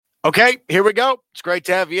Okay, here we go. It's great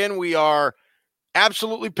to have you in. We are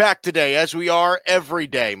absolutely packed today, as we are every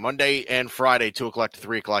day, Monday and Friday, 2 o'clock to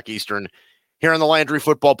 3 o'clock Eastern, here on the Landry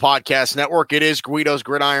Football Podcast Network. It is Guido's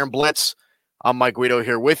Gridiron Blitz. I'm Mike Guido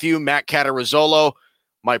here with you. Matt Catarizzolo,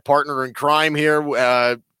 my partner in crime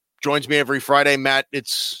here, joins me every Friday. Matt,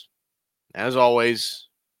 it's, as always,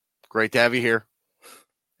 great to have you here.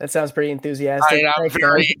 That sounds pretty enthusiastic. I'm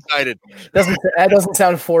very excited. That doesn't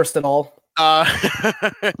sound forced at all.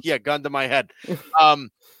 Yeah, gun to my head.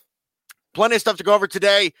 Plenty of stuff to go over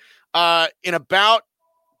today. In about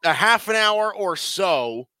a half an hour or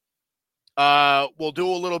so, we'll do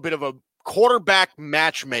a little bit of a quarterback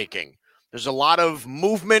matchmaking. There's a lot of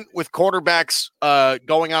movement with quarterbacks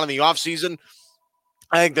going on in the offseason.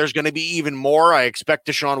 I think there's going to be even more. I expect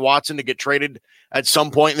Deshaun Watson to get traded at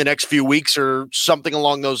some point in the next few weeks or something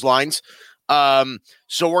along those lines.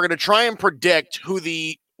 So we're going to try and predict who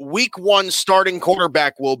the Week 1 starting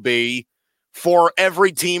quarterback will be for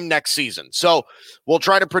every team next season. So we'll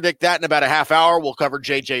try to predict that in about a half hour. We'll cover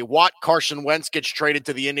J.J. Watt. Carson Wentz gets traded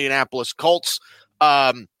to the Indianapolis Colts.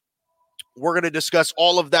 We're going to discuss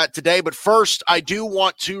all of that today. But first, I do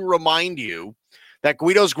want to remind you that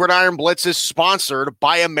Guido's Gridiron Blitz is sponsored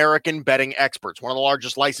by American Betting Experts, one of the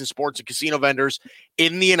largest licensed sports and casino vendors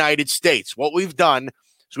in the United States. What we've done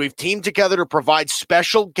is we've teamed together to provide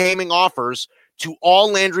special gaming offers to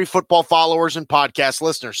all Landry football followers and podcast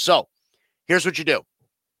listeners. So here's what you do.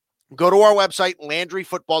 Go to our website,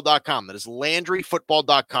 LandryFootball.com. That is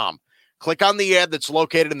LandryFootball.com. Click on the ad that's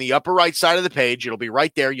located in the upper right side of the page. It'll be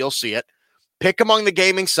right there. You'll see it. Pick among the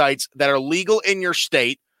gaming sites that are legal in your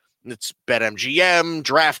state. It's BetMGM,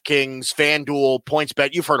 DraftKings, FanDuel,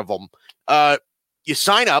 PointsBet. You've heard of them. You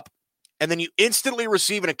sign up, and then you instantly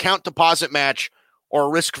receive an account deposit match or a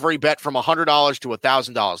risk-free bet from $100 to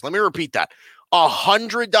 $1,000. Let me repeat that.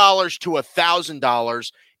 $100 to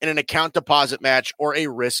 $1,000 in an account deposit match or a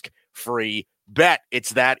risk-free bet.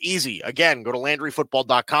 It's that easy. Again, go to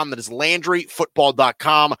LandryFootball.com. That is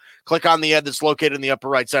LandryFootball.com. Click on the ad that's located in the upper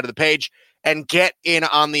right side of the page and get in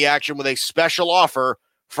on the action with a special offer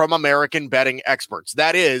from American Betting Experts.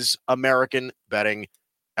 That is American Betting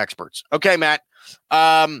Experts. Okay, Matt.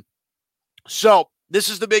 So this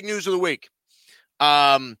is the big news of the week.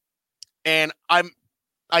 And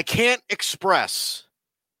I can't express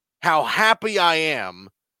how happy I am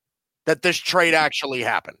that this trade actually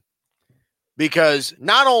happened. Because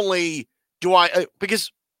not only do because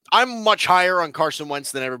I'm much higher on Carson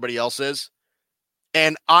Wentz than everybody else is,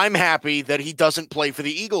 and I'm happy that he doesn't play for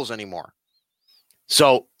the Eagles anymore.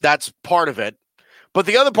 So that's part of it. But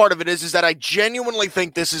the other part of it is that I genuinely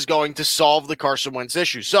think this is going to solve the Carson Wentz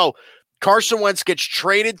issue. So Carson Wentz gets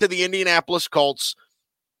traded to the Indianapolis Colts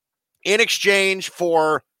in exchange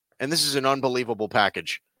for, and this is an unbelievable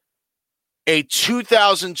package, a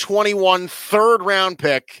 2021 third-round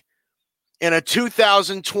pick and a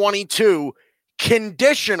 2022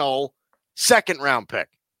 conditional second-round pick.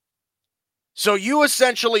 So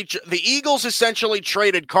the Eagles essentially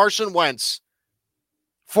traded Carson Wentz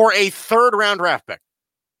for a third-round draft pick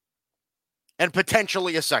and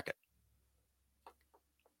potentially a second.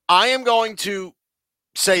 I am going to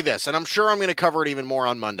say this, and I'm sure I'm going to cover it even more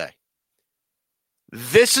on Monday.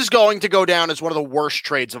 This is going to go down as one of the worst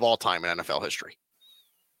trades of all time in NFL history.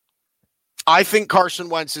 I think Carson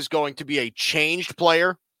Wentz is going to be a changed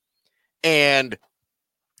player, and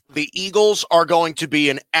the Eagles are going to be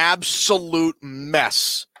an absolute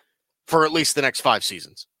mess for at least the next 5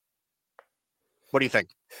 seasons. What do you think?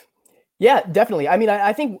 Yeah, definitely. I mean,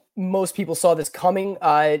 I think most people saw this coming.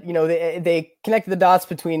 They connected the dots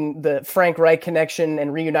between the Frank Reich connection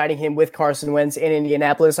and reuniting him with Carson Wentz in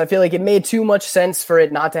Indianapolis. I feel like it made too much sense for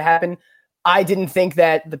it not to happen. I didn't think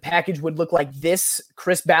that the package would look like this.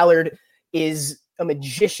 Chris Ballard is a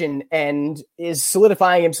magician and is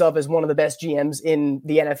solidifying himself as one of the best GMs in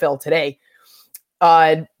the NFL today.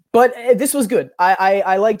 But this was good.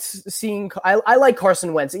 I liked seeing. I like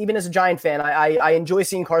Carson Wentz, even as a Giant fan. I enjoy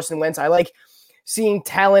seeing Carson Wentz. I like seeing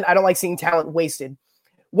talent. I don't like seeing talent wasted.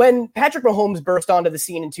 When Patrick Mahomes burst onto the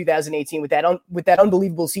scene in 2018 with that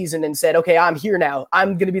unbelievable season and said, "Okay, I'm here now.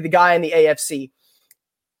 I'm going to be the guy in the AFC."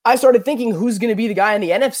 I started thinking, who's going to be the guy in the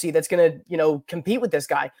NFC that's going to compete with this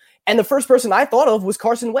guy? And the first person I thought of was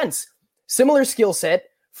Carson Wentz. Similar skill set,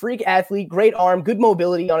 freak athlete, great arm, good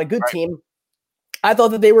mobility on a good team. I thought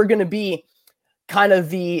that they were going to be kind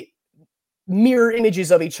of the mirror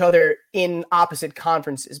images of each other in opposite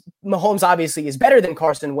conferences. Mahomes obviously is better than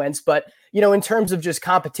Carson Wentz, but in terms of just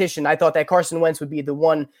competition, I thought that Carson Wentz would be the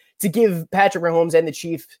one to give Patrick Mahomes and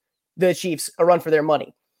the Chiefs a run for their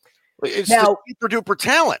money. It's now super duper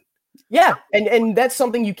talent. Yeah, and that's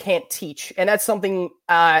something you can't teach, and that's something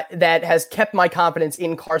that has kept my confidence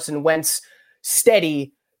in Carson Wentz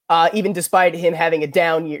steady, even despite him having a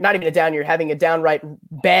down year, not even a down year, having a downright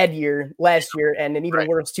bad year last year, and an even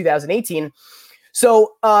worse 2018.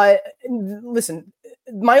 So, listen,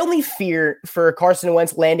 my only fear for Carson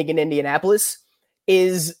Wentz landing in Indianapolis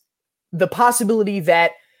is the possibility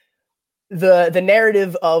that the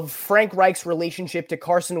narrative of Frank Reich's relationship to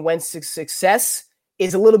Carson Wentz's success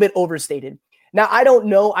is a little bit overstated. Now, I don't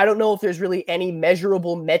know if there's really any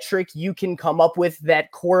measurable metric you can come up with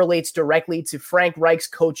that correlates directly to Frank Reich's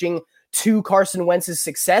coaching to Carson Wentz's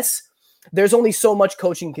success. There's only so much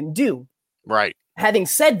coaching can do. Right. Having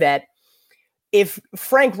said that, if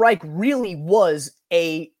Frank Reich really was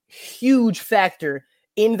a huge factor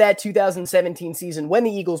in that 2017 season when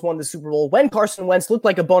the Eagles won the Super Bowl, when Carson Wentz looked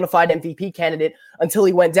like a bona fide MVP candidate until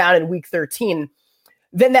he went down in week 13,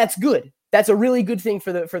 then that's good. That's a really good thing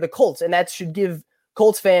for the Colts, and that should give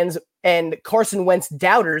Colts fans and Carson Wentz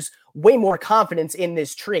doubters way more confidence in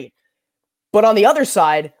this trade. But on the other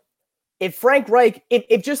side, if Frank Reich,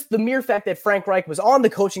 if just the mere fact that Frank Reich was on the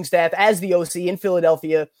coaching staff as the OC in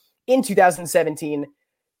Philadelphia in 2017,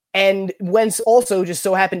 and Wentz also just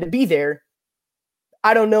so happened to be there,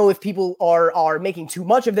 I don't know if people are making too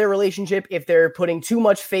much of their relationship, if they're putting too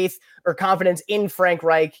much faith or confidence in Frank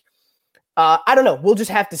Reich. I don't know. We'll just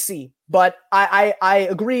have to see. But I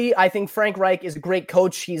agree. I think Frank Reich is a great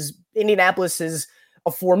coach. Indianapolis is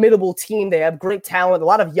a formidable team. They have great talent, a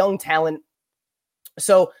lot of young talent.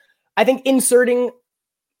 So I think inserting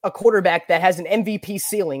a quarterback that has an MVP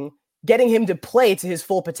ceiling, getting him to play to his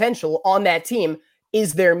full potential on that team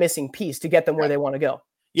is their missing piece to get them where they want to go.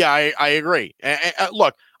 Yeah, I agree.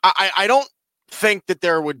 Look, I don't think that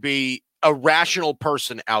there would be a rational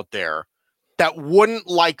person out there that wouldn't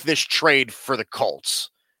like this trade for the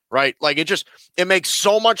Colts, right? Like it makes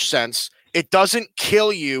so much sense. It doesn't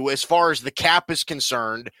kill you as far as the cap is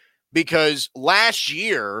concerned, because last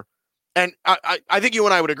year, and I think you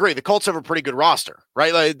and I would agree, the Colts have a pretty good roster,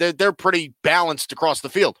 right? Like they're pretty balanced across the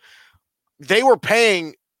field. They were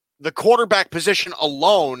paying the quarterback position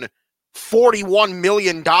alone $41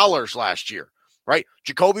 million last year, right?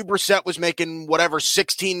 Jacoby Brissett was making whatever,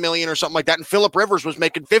 $16 million or something like that. And Phillip Rivers was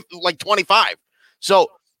making 25. So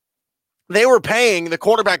they were paying the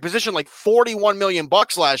quarterback position like $41 million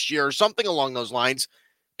last year or something along those lines.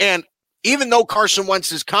 And even though Carson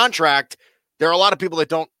Wentz's contract, there are a lot of people that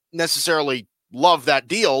don't necessarily love that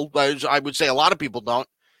deal. I would say a lot of people don't.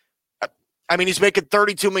 I mean, he's making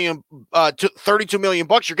 $32 million.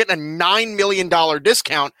 You're getting a $9 million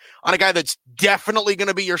discount on a guy that's definitely going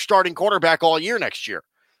to be your starting quarterback all year next year.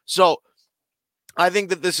 So I think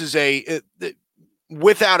that this is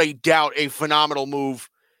without a doubt, a phenomenal move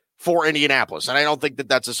for Indianapolis. And I don't think that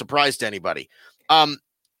that's a surprise to anybody. I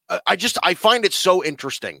find it so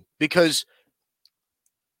interesting because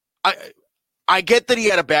I get that he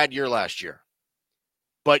had a bad year last year,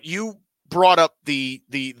 but you brought up the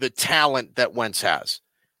talent that Wentz has,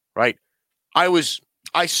 right?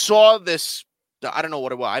 I saw this, I don't know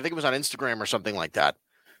what it was. I think it was on Instagram or something like that.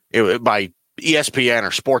 By ESPN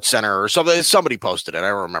or Sports Center or something. Somebody posted it. I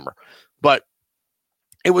don't remember. But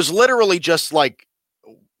it was literally just like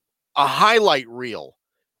a highlight reel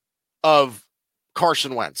of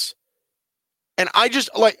Carson Wentz. And I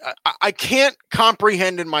can't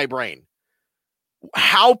comprehend in my brain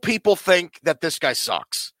how people think that this guy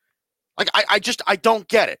sucks. Like, I don't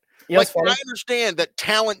get it. Yes, like, I understand that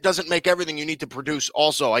talent doesn't make everything you need to produce.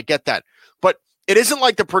 Also, I get that. But it isn't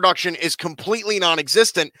like the production is completely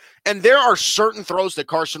non-existent. And there are certain throws that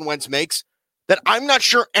Carson Wentz makes that I'm not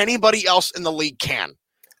sure anybody else in the league can.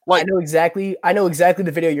 Like, I know exactly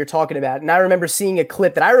the video you're talking about. And I remember seeing a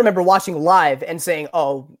clip that I remember watching live and saying,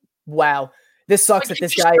 oh, wow, this sucks that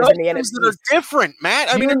this guy is in the NFC. That are different,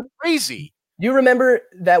 Matt. I mean, it's crazy. You remember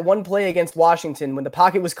that one play against Washington when the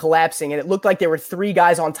pocket was collapsing and it looked like there were three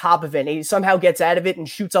guys on top of it, and he somehow gets out of it and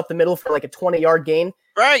shoots up the middle for like a 20-yard gain?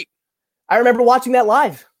 Right. I remember watching that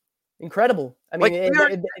live. Incredible. I mean,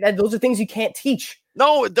 those are things you can't teach.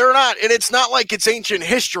 No, they're not. And it's not like it's ancient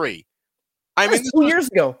history. I mean, 2 years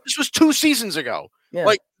ago. This was 2 seasons ago. Yeah.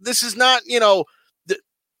 Like, this is not,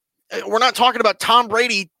 we're not talking about Tom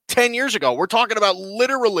Brady 10 years ago. We're talking about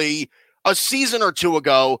literally a season or two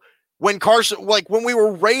ago when when we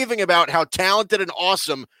were raving about how talented and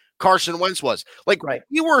awesome Carson Wentz was. Like, right.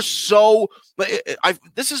 We were so,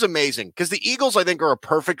 this is amazing because the Eagles, I think, are a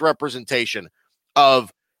perfect representation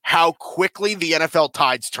of how quickly the NFL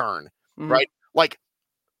tides turn, right? Like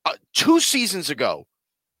 2 seasons ago,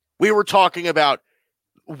 we were talking about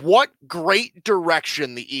what great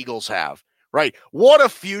direction the Eagles have. right? What a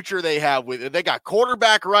future they have with it. They got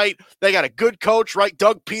quarterback right. They got a good coach, right?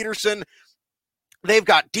 Doug Peterson. They've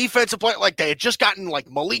got defensive play. Like they had just gotten like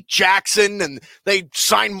Malik Jackson and they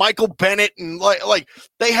signed Michael Bennett and like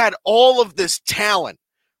they had all of this talent,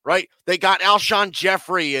 right? They got Alshon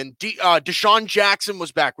Jeffrey and Deshaun Jackson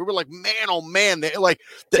was back. We were like, man, oh man. They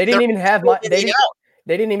didn't even have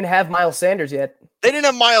they didn't even have Miles Sanders yet. They didn't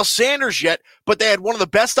have Miles Sanders yet, but they had one of the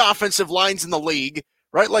best offensive lines in the league,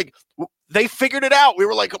 right? Like they figured it out. We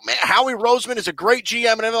were like, man, Howie Roseman is a great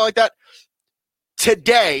GM and everything like that.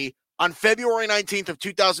 Today, on February 19th of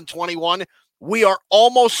 2021, we are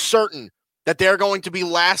almost certain that they're going to be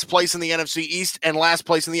last place in the NFC East and last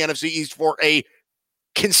place in the NFC East for a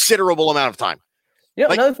considerable amount of time. You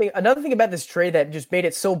know, another thing about this trade that just made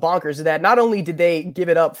it so bonkers is that not only did they give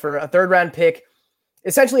it up for a third-round pick,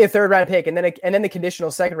 essentially a third-round pick, and then the conditional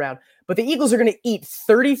second round, but the Eagles are going to eat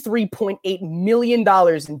 $33.8 million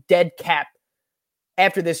in dead cap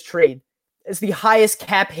after this trade. It's the highest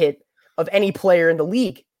cap hit of any player in the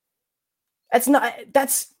league.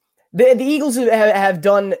 The Eagles have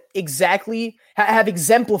done exactly, have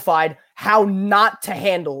exemplified how not to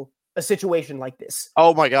handle a situation like this.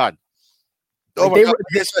 Oh my God.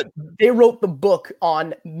 They wrote the book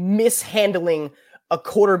on mishandling a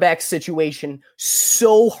quarterback situation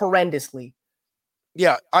so horrendously.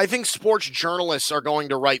 Yeah, I think sports journalists are going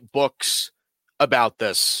to write books about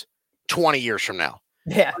this 20 years from now.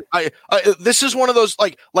 Yeah. This is one of those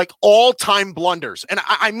like all-time blunders. And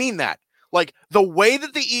I mean that. Like the way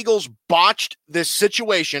that the Eagles botched this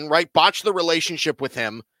situation, right? Botched the relationship with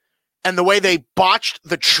him and the way they botched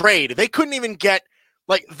the trade. They couldn't get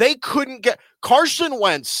Carson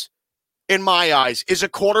Wentz, in my eyes, is a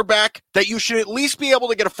quarterback that you should at least be able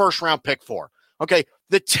to get a first-round pick for. Okay.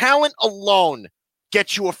 The talent alone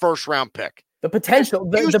gets you a first-round pick. The potential,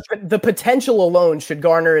 the potential alone should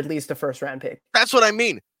garner at least a first-round pick. That's what I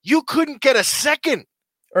mean. You couldn't get a second.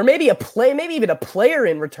 Or maybe even a player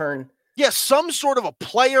in return. Yeah, some sort of a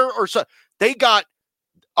player or so. They got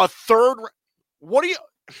a third. What do you?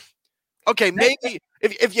 Okay, maybe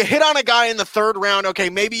if you hit on a guy in the third round, okay,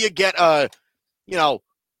 maybe you get like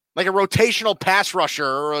a rotational pass rusher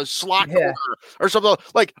or a slot corner or something.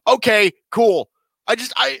 Like, okay, cool. It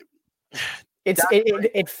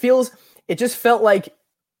just felt like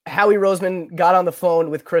Howie Roseman got on the phone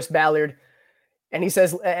with Chris Ballard. And he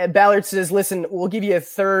says, Ballard says, listen, we'll give you a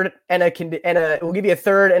third and a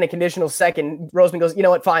conditional second. Roseman goes, you know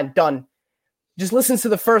what? Fine, done. Just listens to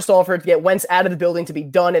the first offer to get Wentz out of the building to be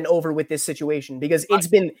done and over with this situation because it's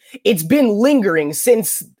been lingering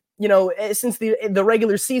since the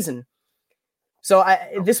regular season. So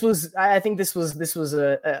I think this was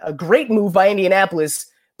a great move by Indianapolis,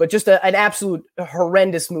 but just an absolute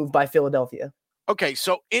horrendous move by Philadelphia. Okay,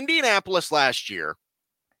 so Indianapolis last year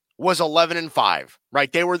was 11-5,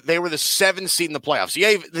 right? They were the 7th seed in the playoffs.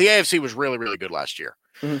 The AFC was really, really good last year.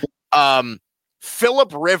 Mm-hmm.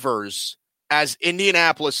 Phillip Rivers, as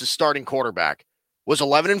Indianapolis' starting quarterback, was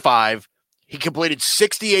 11-5. He completed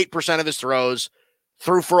 68% of his throws,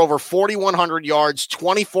 threw for over 4,100 yards,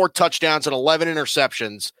 24 touchdowns, and 11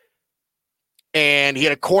 interceptions. And he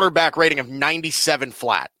had a quarterback rating of 97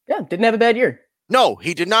 flat. Yeah, didn't have a bad year. No,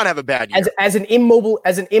 he did not have a bad year. As an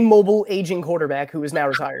immobile aging quarterback who is now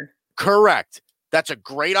retired. Correct. That's a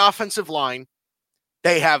great offensive line.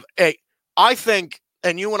 They have I think,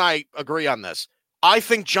 and you and I agree on this, I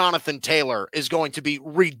think Jonathan Taylor is going to be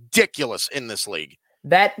ridiculous in this league.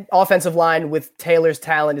 That offensive line with Taylor's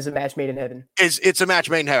talent is a match made in heaven. It's a match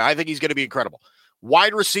made in heaven. I think he's going to be incredible.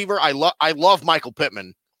 Wide receiver, I love Michael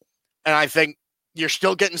Pittman, and I think you're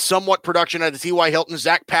still getting somewhat production out of T.Y. Hilton.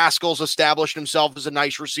 Zach Pascal's established himself as a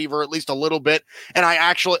nice receiver, at least a little bit. And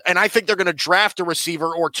I think they're going to draft a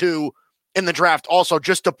receiver or two in the draft also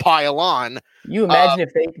just to pile on. Could you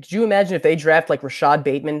imagine if they draft like Rashad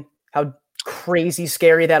Bateman, how crazy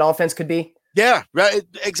scary that offense could be? Yeah, right.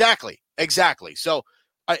 Exactly. So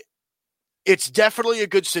it's definitely a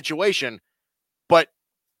good situation, but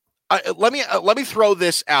let me throw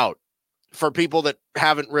this out for people that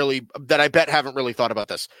I bet haven't really thought about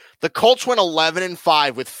this. The Colts went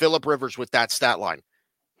 11-5 with Phillip Rivers with that stat line.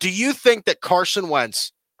 Do you think that Carson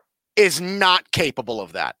Wentz is not capable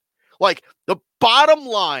of that? Like the bottom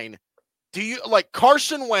line,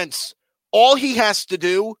 Carson Wentz, all he has to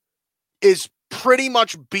do is pretty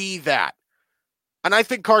much be that. And I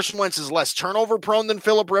think Carson Wentz is less turnover prone than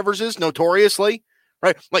Phillip Rivers is, notoriously,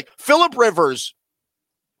 right? Like Phillip Rivers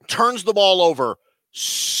turns the ball over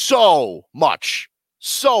so much.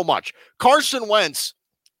 Carson Wentz,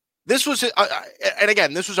 this was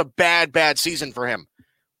a bad season for him.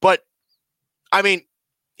 But I mean,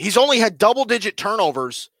 he's only had double-digit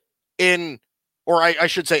turnovers or I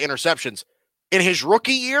should say interceptions, in his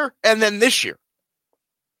rookie year and then this year.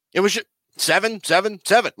 It was just 7, 7,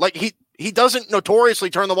 7. Like he doesn't notoriously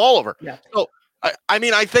turn the ball over. Yeah. So, I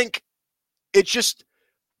mean, I think it's just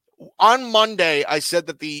on Monday, I said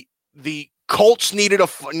that the Colts needed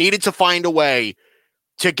to find a way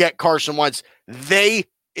to get Carson Wentz. They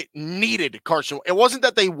needed Carson. It wasn't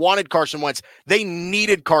that they wanted Carson Wentz. They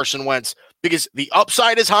needed Carson Wentz because the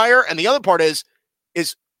upside is higher. And the other part is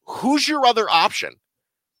who's your other option?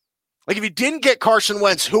 Like if you didn't get Carson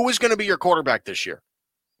Wentz, who is going to be your quarterback this year?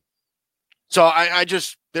 So I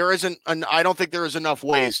don't think there is enough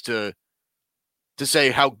ways to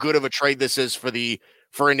say how good of a trade this is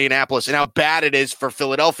for Indianapolis and how bad it is for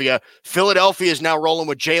Philadelphia. Philadelphia is now rolling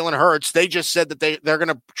with Jalen Hurts. They just said that they're going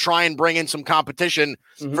to try and bring in some competition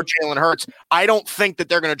for Jalen Hurts. I don't think that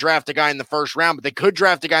they're going to draft a guy in the first round, but they could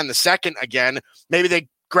draft a guy in the second again. Maybe they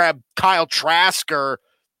grab Kyle Trask or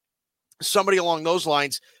somebody along those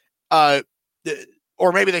lines.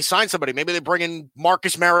 Or maybe they sign somebody. Maybe they bring in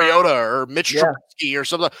Marcus Mariota or Mitch Trubisky or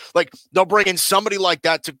something. Like they'll bring in somebody like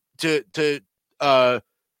that to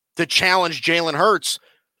challenge Jalen Hurts.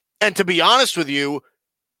 And to be honest with you,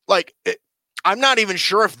 I'm not even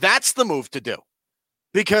sure if that's the move to do.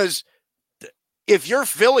 Because if you're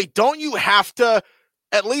Philly, don't you have to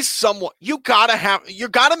at least somewhat, you got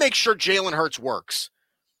to make sure Jalen Hurts works.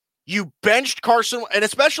 You benched Carson, and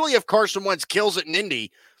especially if Carson Wentz kills it in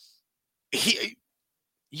Indy,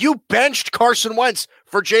 you benched Carson Wentz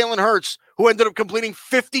for Jalen Hurts, who ended up completing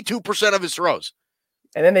 52% of his throws.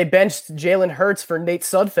 And then they benched Jalen Hurts for Nate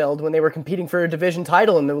Sudfeld when they were competing for a division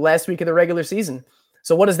title in the last week of the regular season.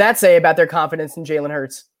 So what does that say about their confidence in Jalen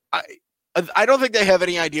Hurts? I don't think they have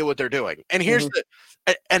any idea what they're doing. And here's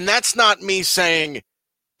and that's not me saying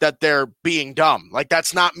that they're being dumb. Like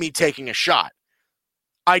that's not me taking a shot.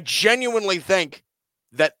 I genuinely think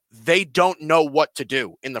that they don't know what to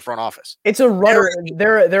do in the front office. It's a rudder.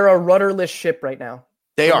 They're a rudderless ship right now.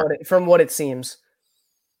 They are, from what it seems.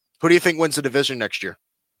 Who do you think wins the division next year?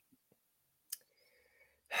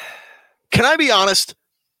 Can I be honest?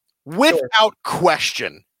 Without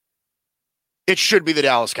question, it should be the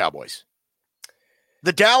Dallas Cowboys.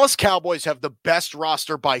 The Dallas Cowboys have the best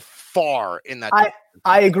roster by far in that.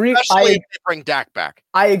 I agree. Especially if they bring Dak back.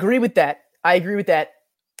 I agree with that. I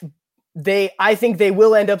think they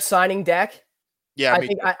will end up signing Dak. Yeah,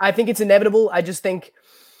 I think it's inevitable. I just think,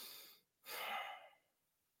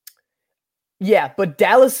 but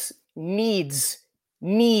Dallas needs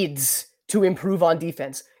to improve on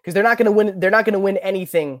defense because they're not going to win. They're not going to win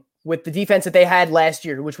anything with the defense that they had last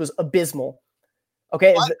year, which was abysmal.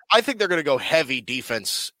 Okay, well, I think they're going to go heavy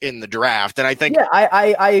defense in the draft, and I think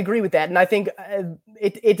I agree with that, and I think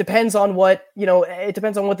it depends on what it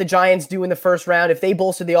depends on what the Giants do in the first round. If they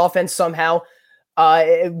bolster the offense somehow,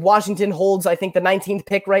 Washington holds I think the 19th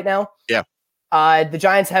pick right now. Yeah, the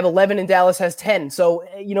Giants have 11 and Dallas has 10. So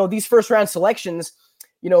these first round selections,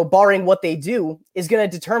 barring what they do, is going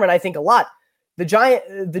to determine I think a lot. The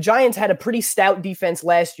Giants had a pretty stout defense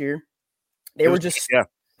last year. They were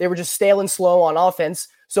just stale and slow on offense.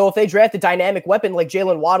 So if they draft a dynamic weapon like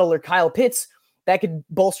Jalen Waddle or Kyle Pitts, that could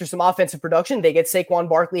bolster some offensive production. They get Saquon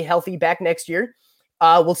Barkley healthy back next year.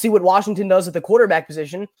 We'll see what Washington does at the quarterback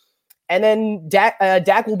position. And then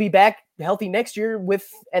Dak will be back healthy next year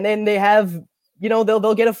and then they have,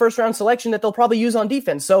 they'll get a first round selection that they'll probably use on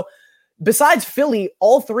defense. So besides Philly,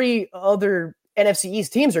 all three other NFC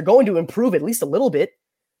East teams are going to improve at least a little bit.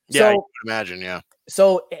 Yeah, I can imagine. Yeah.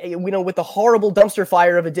 So, with the horrible dumpster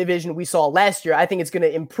fire of a division we saw last year, I think it's going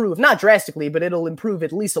to improve, not drastically, but it'll improve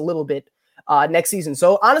at least a little bit next season.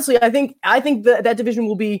 So, honestly, I think that division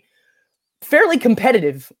will be fairly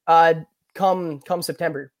competitive come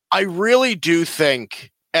September. I really do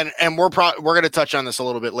think, and we're going to touch on this a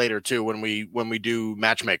little bit later too when we do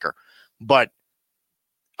Matchmaker, but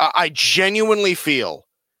I genuinely feel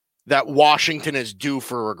that Washington is due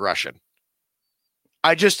for regression.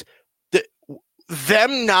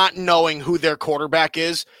 Them not knowing who their quarterback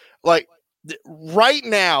is, like right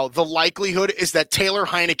now, the likelihood is that Taylor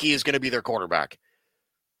Heineke is going to be their quarterback.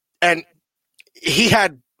 And he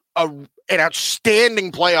had an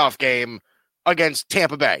outstanding playoff game against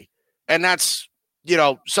Tampa Bay. And that's,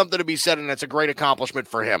 something to be said, and that's a great accomplishment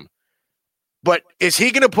for him. But is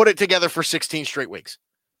he going to put it together for 16 straight weeks?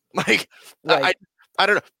 Like, right. I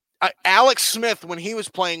don't know. Alex Smith, when he was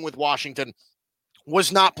playing with Washington,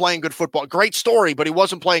 was not playing good football. Great story, but he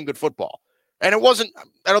wasn't playing good football. And I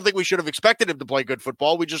don't think we should have expected him to play good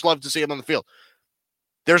football. We just love to see him on the field.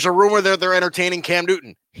 There's a rumor that they're entertaining Cam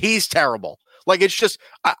Newton. He's terrible. Like, it's just,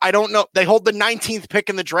 I don't know. They hold the 19th pick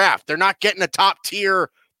in the draft. They're not getting a top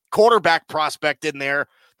tier quarterback prospect in there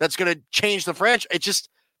that's going to change the franchise. It just,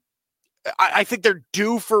 I think they're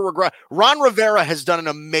due for regret. Ron Rivera has done an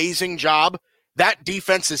amazing job. That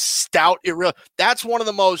defense is stout. That's one of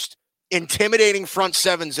the most intimidating front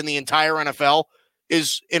sevens in the entire NFL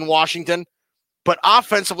is in Washington. But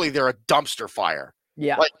offensively, they're a dumpster fire.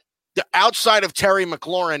 Yeah. Like outside of Terry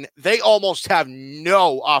McLaurin, they almost have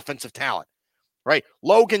no offensive talent. Right.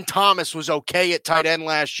 Logan Thomas was okay at tight end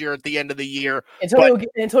last year at the end of the year.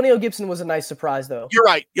 Antonio Gibson was a nice surprise, though. You're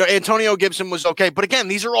right. Antonio Gibson was okay. But again,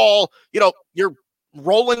 these are all, you're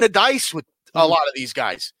rolling the dice with a lot of these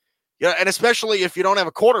guys. Yeah. And especially if you don't have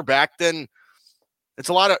a quarterback, then it's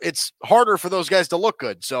harder for those guys to look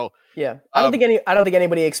good. So yeah, I don't think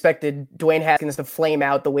anybody expected Dwayne Haskins to flame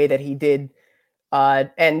out the way that he did.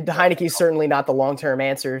 And Heineke's certainly not the long-term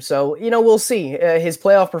answer. So, we'll see. His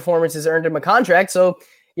playoff performance has earned him a contract. So,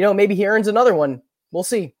 maybe he earns another one. We'll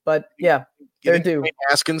see. But yeah, they're due.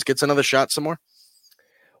 Haskins gets another shot somewhere.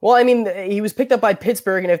 Well, I mean, he was picked up by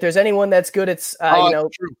Pittsburgh, and if there's anyone that's good, it's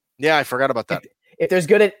true. Yeah, I forgot about that.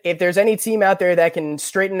 If there's any team out there that can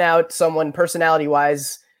straighten out someone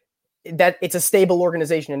personality-wise, that it's a stable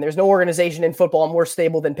organization, and there's no organization in football more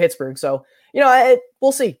stable than Pittsburgh. So,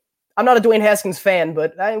 we'll see. I'm not a Dwayne Haskins fan,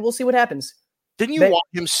 but we'll see what happens. Didn't you want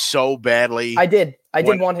him so badly? I did. I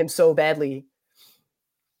did want him so badly.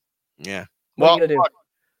 Yeah. What are you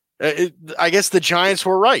gonna do? I guess the Giants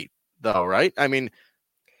were right, though, right? I mean,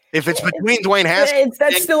 if it's between Dwayne Haskins,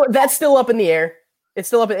 that's still up in the air. It's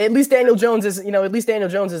still up. At least Daniel Jones is,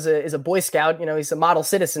 is a Boy Scout. He's a model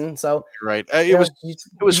citizen. So right. It was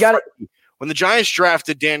when the Giants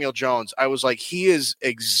drafted Daniel Jones. I was like, he is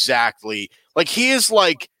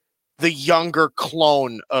like the younger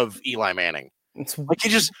clone of Eli Manning. It's like he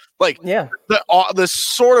just the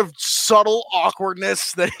sort of subtle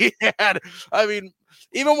awkwardness that he had. I mean,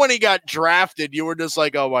 even when he got drafted, you were just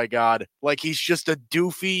like, oh my God, like he's just a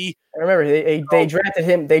doofy. I remember they drafted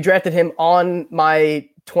him. They drafted him on my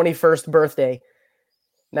 21st birthday.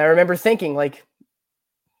 And I remember thinking, like,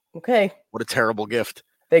 okay, what a terrible gift.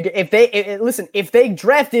 If they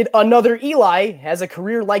drafted another Eli, has a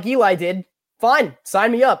career like Eli did, fine,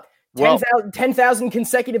 sign me up. 10,000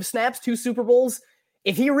 consecutive snaps, 2 Super Bowls.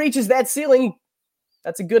 If he reaches that ceiling,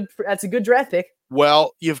 that's a good draft pick.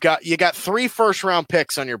 Well, you got 3 first-round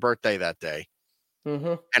picks on your birthday that day,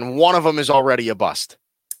 and one of them is already a bust,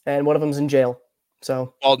 and one of them's in jail.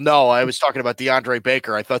 So, well, no, I was talking about DeAndre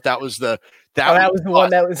Baker. I thought that was the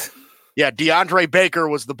one that was. Yeah, DeAndre Baker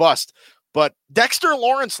was the bust. But Dexter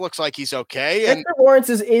Lawrence looks like he's okay. And Dexter Lawrence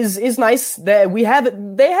is nice. They have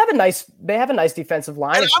a nice defensive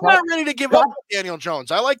line. I'm not ready to give up on Daniel Jones.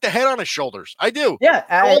 I like the head on his shoulders. I do. Yeah,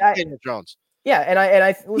 I like Daniel Jones. Yeah, and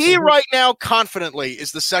I he right now confidently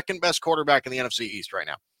is the second best quarterback in the NFC East right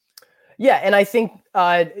now. Yeah, and I think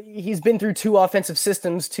he's been through 2 offensive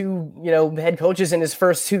systems, 2 head coaches in his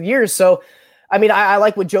first 2 years. So, I mean, I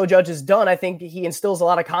like what Joe Judge has done. I think he instills a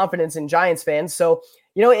lot of confidence in Giants fans. So,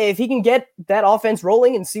 if he can get that offense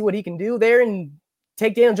rolling and see what he can do there and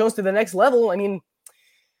take Daniel Jones to the next level, I mean,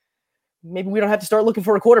 maybe we don't have to start looking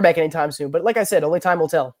for a quarterback anytime soon. But like I said, only time will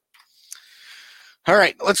tell. All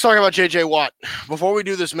right, let's talk about J.J. Watt. Before we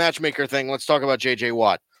do this matchmaker thing, let's talk about J.J.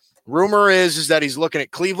 Watt. Rumor is that he's looking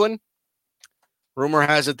at Cleveland. Rumor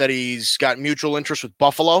has it that he's got mutual interest with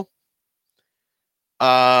Buffalo.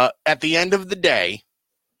 At the end of the day,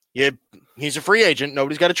 he's a free agent.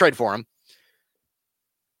 Nobody's got to trade for him.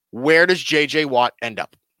 Where does J.J. Watt end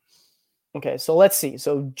up? Okay, so let's see.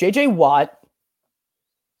 So J.J. Watt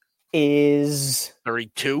is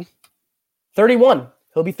 32. 31.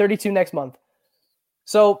 He'll be 32 next month.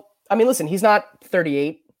 So, I mean, listen, he's not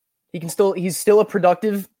 38. He's still a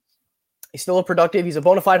productive. He's a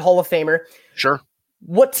bona fide Hall of Famer. Sure.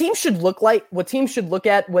 What teams should look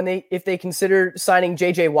at if they consider signing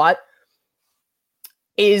J.J. Watt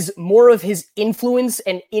is more of his influence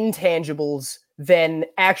and intangibles than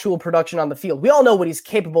actual production on the field. We all know what he's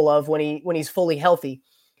capable of when he's fully healthy.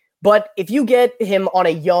 But if you get him on a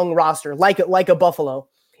young roster, like a Buffalo,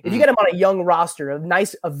 if you get him on a young roster,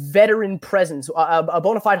 a veteran presence, a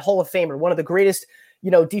bona fide Hall of Famer, one of the greatest,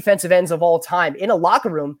 defensive ends of all time in a locker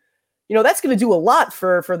room, that's going to do a lot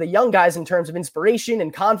for the young guys in terms of inspiration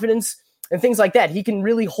and confidence and things like that. He can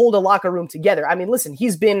really hold a locker room together. I mean, listen,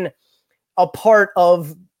 he's been a part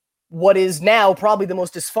of what is now probably the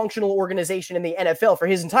most dysfunctional organization in the NFL for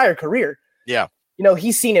his entire career. Yeah.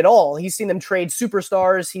 He's seen it all. He's seen them trade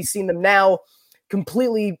superstars. He's seen them now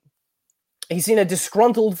he's seen a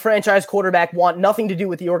disgruntled franchise quarterback want nothing to do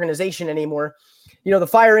with the organization anymore. The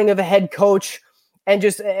firing of a head coach and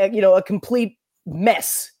just, a complete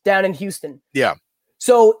mess down in Houston. Yeah.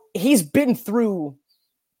 So he's been through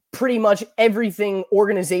pretty much everything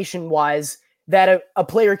organization-wise that a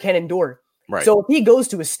player can endure. Right. So if he goes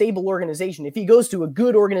to a stable organization, if he goes to a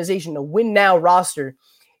good organization, a win now roster,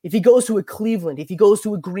 if he goes to a Cleveland, if he goes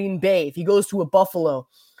to a Green Bay, if he goes to a Buffalo,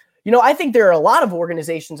 I think there are a lot of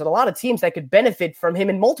organizations and a lot of teams that could benefit from him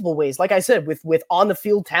in multiple ways. Like I said, with on the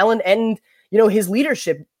field talent and, his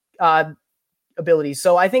leadership abilities.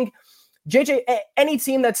 So I think any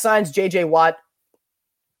team that signs JJ Watt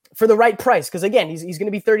for the right price, because again, he's going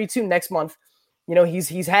to be 32 next month.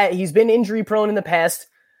 He's been injury prone in the past.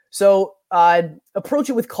 So approach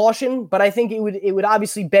it with caution, but I think it would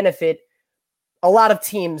obviously benefit a lot of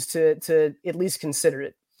teams to at least consider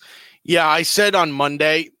it. Yeah, I said on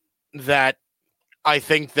Monday that I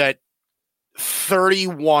think that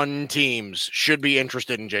 31 teams should be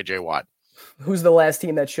interested in JJ Watt. Who's the last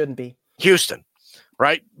team that shouldn't be? Houston,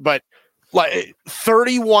 right? But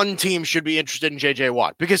 31 teams should be interested in JJ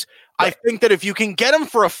Watt because I think that if you can get him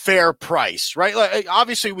for a fair price, right? Like,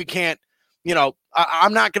 obviously we can't,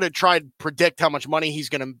 I'm not going to try to predict how much money he's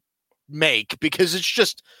going to make because it's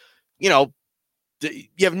just, you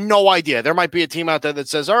have no idea. There might be a team out there that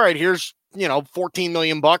says, all right, here's, $14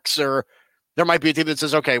 million, or there might be a team that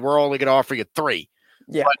says, okay, we're only going to offer you 3.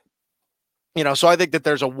 Yeah. But, so I think that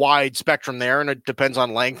there's a wide spectrum there and it depends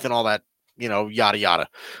on length and all that, yada, yada.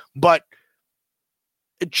 But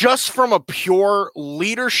just from a pure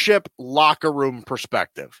leadership locker room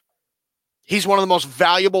perspective, he's one of the most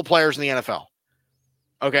valuable players in the NFL.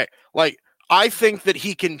 Okay. I think that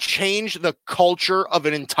he can change the culture of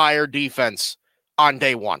an entire defense on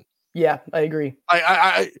day one. Yeah, I agree.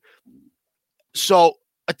 So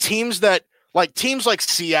teams like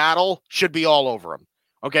Seattle should be all over him.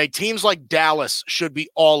 Okay. Teams like Dallas should be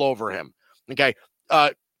all over him. Okay.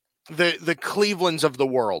 The Clevelands of the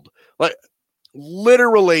world,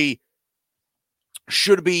 literally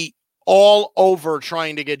should be all over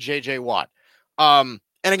trying to get JJ Watt. And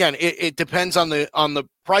again, it depends on the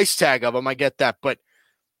price tag of him. I get that, but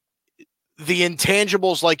the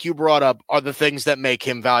intangibles like you brought up are the things that make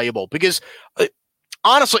him valuable because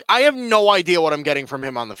honestly, I have no idea what I'm getting from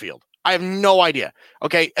him on the field. I have no idea.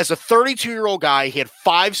 Okay. As a 32-year-old guy, he had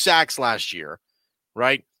 5 sacks last year,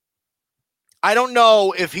 right? I don't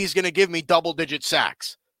know if he's going to give me double-digit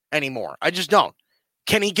sacks anymore. I just don't.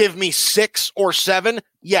 Can he give me 6 or 7?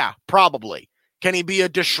 Yeah, probably. Can he be a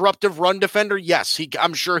disruptive run defender? Yes,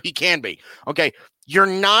 I'm sure he can be. Okay, you're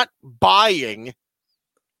not buying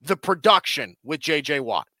the production with J.J.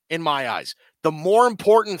 Watt, in my eyes. The more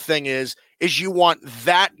important thing is you want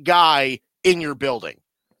that guy in your building.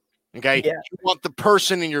 Okay, yeah. You want the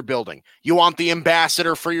person in your building. You want the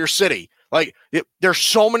ambassador for your city. There's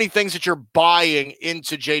so many things that you're buying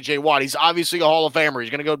into J.J. Watt. He's obviously a Hall of Famer. He's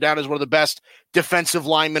going to go down as one of the best defensive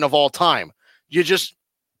linemen of all time.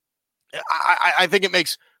 I think it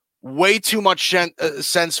makes way too much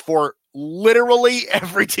sense for literally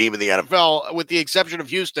every team in the NFL, with the exception of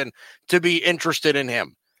Houston, to be interested in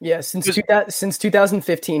him. Yeah, since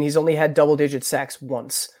 2015, he's only had double-digit sacks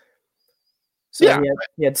once. So yeah,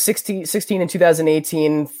 he had 16 in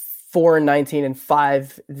 2018, 4 in 19, and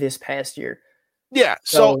 5 this past year. Yeah,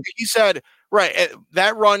 so he said, right,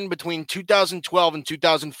 that run between 2012 and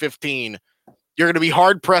 2015, you're going to be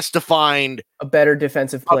hard-pressed to find a better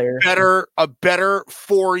defensive player, a better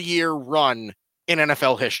 4-year run in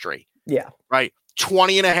NFL history. Yeah. Right?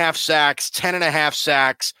 20 and a half sacks, 10 and a half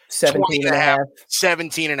sacks, 17 and a half,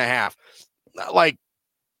 17 and a half.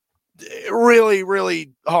 Really,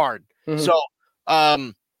 really hard. Mm-hmm. So,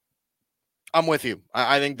 I'm with you.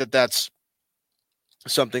 I think that's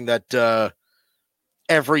something that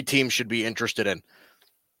every team should be interested in.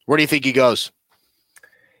 Where do you think he goes?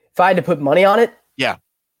 If I had to put money on it? Yeah.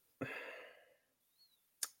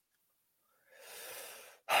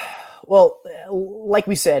 Well, like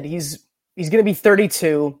we said, he's going to be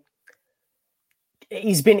 32.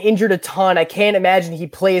 He's been injured a ton. I can't imagine he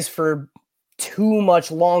plays for too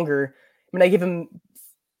much longer. I mean, I give him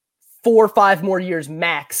 4 or 5 more years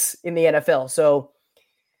max in the NFL. So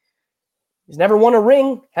he's never won a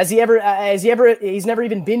ring. He's never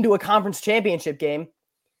even been to a conference championship game.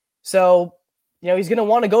 So, he's going to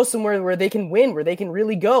want to go somewhere where they can win, where they can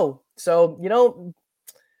really go. So,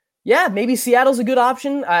 yeah, maybe Seattle's a good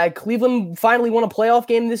option. Cleveland finally won a playoff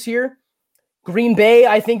game this year. Green Bay,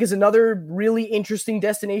 I think, is another really interesting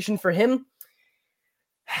destination for him.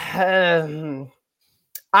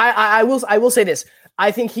 I will say this.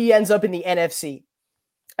 I think he ends up in the NFC.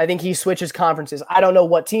 I think he switches conferences. I don't know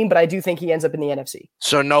what team, but I do think he ends up in the NFC.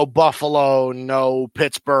 So no Buffalo, no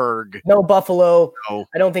Pittsburgh. No Buffalo. No.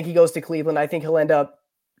 I don't think he goes to Cleveland. I think he'll end up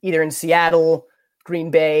either in Seattle, Green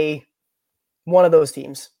Bay, one of those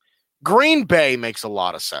teams. Green Bay makes a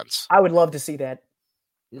lot of sense. I would love to see that.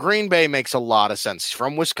 Green Bay makes a lot of sense. He's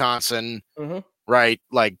from Wisconsin, Mm-hmm. right?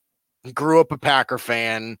 Like, grew up a Packer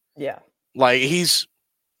fan. Yeah. Like,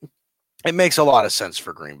 it makes a lot of sense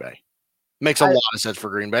for Green Bay. Makes a lot of sense for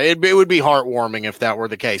Green Bay. It would be heartwarming if that were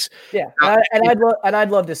the case. Yeah, I'd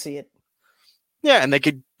love to see it. Yeah, and they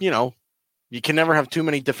could, you can never have too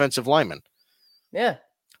many defensive linemen. Yeah.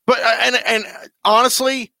 But and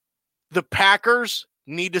honestly, the Packers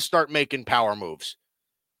need to start making power moves.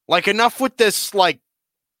 Like, enough with this like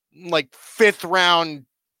 5th round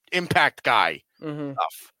impact guy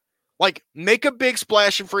stuff. Like, make a big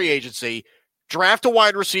splash in free agency, draft a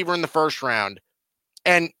wide receiver in the 1st round,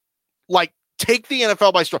 and like take the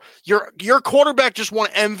NFL by storm. Your quarterback just won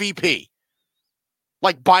MVP.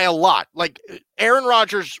 Like, by a lot. Like, Aaron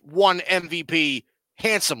Rodgers won MVP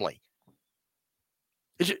handsomely.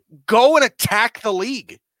 Go and attack the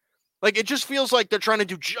league. Like, it just feels like they're trying to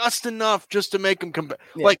do just enough just to make them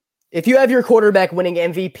Like, if you have your quarterback winning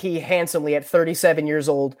MVP handsomely at 37 years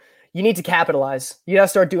old, you need to capitalize. You got to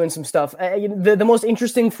start doing some stuff. The most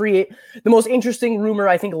interesting rumor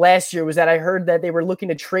I think last year was that I heard that they were looking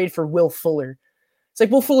to trade for Will Fuller. It's like,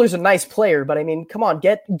 Will Fuller's a nice player, but I mean, come on,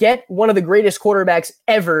 get one of the greatest quarterbacks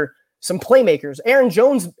ever, some playmakers. Aaron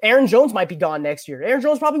Jones might be gone next year. Aaron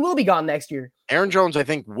Jones probably will be gone next year. Aaron Jones, I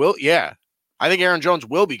think Aaron Jones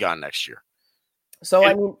will be gone next year. So,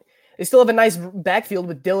 I mean, they still have a nice backfield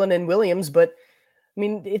with Dillon and Williams, but I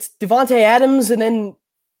mean, it's Devontae Adams and then,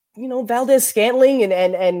 Valdez Scantling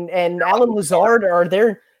and Alan Lazard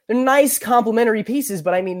they're nice complementary pieces,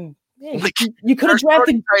 but I mean, you could have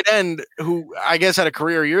drafted tight end who I guess had a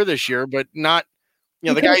career year this year, but not,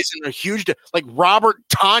 the guy's in a huge, like Robert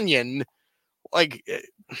Tonyan, like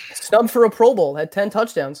snubbed for a Pro Bowl, had 10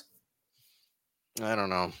 touchdowns. I don't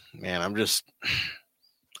know, man.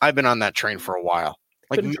 I've been on that train for a while.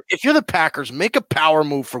 Like, if you're the Packers, make a power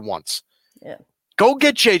move for once. Yeah. Go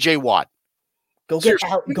get JJ Watt. Go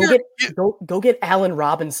get Allen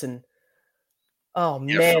Robinson. Oh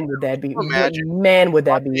man, would that be? Man, would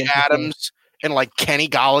that be? Adams and like Kenny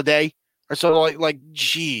Golladay or so. Like,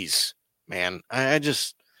 geez, man. I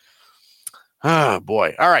just, oh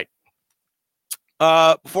boy. All right.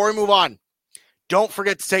 Before we move on, don't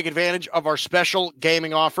forget to take advantage of our special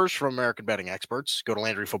gaming offers from American Betting Experts. Go to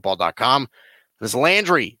LandryFootball.com. This is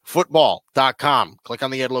LandryFootball.com. Click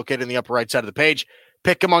on the ad located in the upper right side of the page.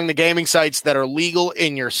 Pick among the gaming sites that are legal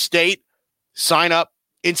in your state. Sign up.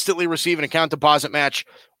 Instantly receive an account deposit match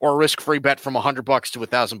or a risk-free bet from $100 to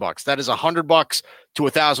 $1,000. That is $100 to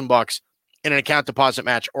 $1,000 in an account deposit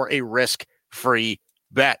match or a risk-free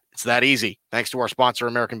bet. It's that easy. Thanks to our sponsor,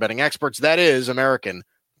 American Betting Experts. That is American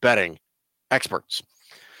Betting Experts.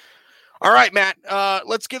 All right, Matt,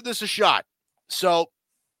 let's give this a shot. So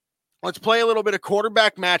let's play a little bit of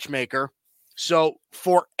quarterback matchmaker. So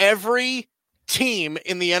for every team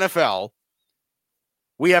in the NFL,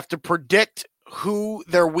 we have to predict who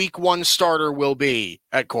their week 1 starter will be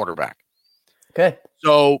at quarterback. Okay.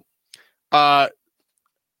 So,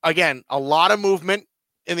 again, a lot of movement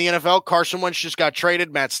in the NFL. Carson Wentz just got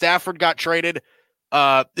traded. Matt Stafford got traded.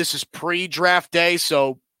 This is pre-draft day,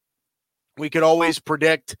 so we could always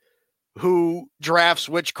predict who drafts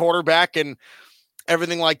which quarterback and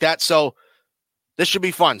everything like that. So this should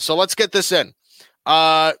be fun. So let's get this in.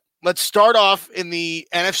 Let's start off in the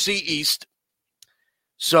NFC East.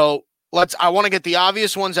 So I want to get the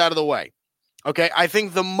obvious ones out of the way. Okay. I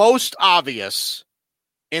think the most obvious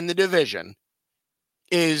in the division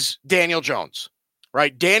is Daniel Jones,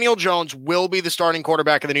 right? Daniel Jones will be the starting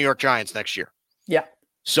quarterback of the New York Giants next year. Yeah.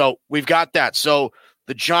 So we've got that. So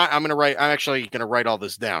I'm actually going to write all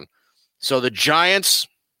this down. So the Giants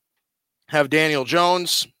have Daniel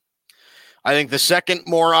Jones. I think the second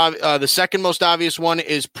most obvious one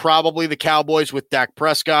is probably the Cowboys with Dak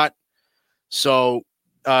Prescott. So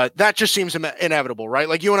that just seems inevitable, right?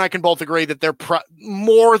 Like, you and I can both agree that they're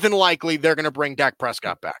more than likely they're going to bring Dak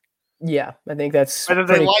Prescott back. Yeah, I think that's whether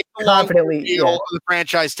they like the confidently deal or the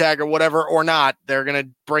franchise tag or whatever or not, they're going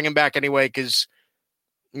to bring him back anyway because,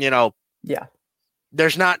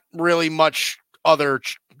 there's not really much other,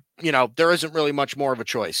 there isn't really much more of a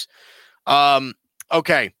choice.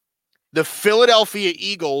 Okay, the Philadelphia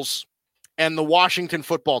Eagles and the Washington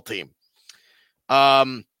football team.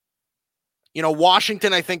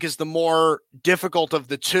 Washington, I think, is the more difficult of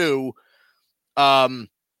the two.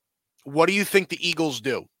 What do you think the Eagles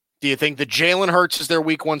do? Do you think that Jalen Hurts is their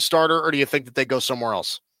week 1 starter, or do you think that they go somewhere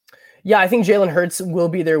else? Yeah, I think Jalen Hurts will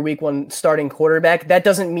be their week 1 starting quarterback. That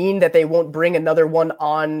doesn't mean that they won't bring another one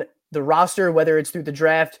on the roster, whether it's through the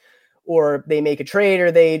draft or they make a trade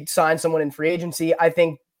or they sign someone in free agency. I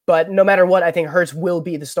think But no matter what, I think Hurts will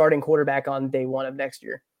be the starting quarterback on day one of next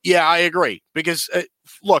year. Yeah, I agree. Because,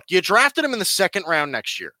 look, you drafted him in the second round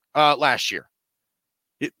last year.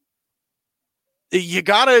 You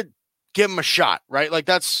got to give him a shot, right? Like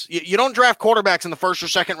you don't draft quarterbacks in the first or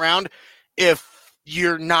second round if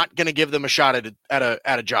you're not going to give them a shot at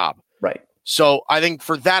a job. Right. So I think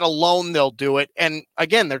for that alone, they'll do it. And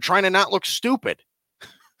again, they're trying to not look stupid.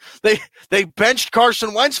 They benched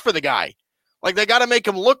Carson Wentz for the guy. Like they got to make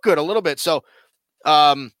him look good a little bit. So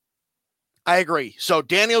I agree. So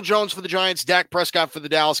Daniel Jones for the Giants, Dak Prescott for the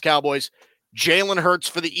Dallas Cowboys, Jalen Hurts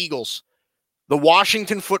for the Eagles, the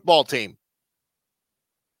Washington football team.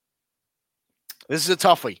 This is a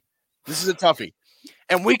toughie.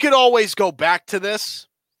 And we could always go back to this.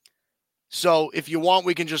 So if you want,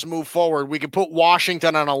 we can just move forward. We can put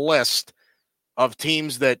Washington on a list of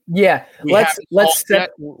teams that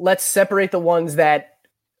let's separate the ones that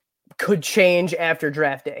could change after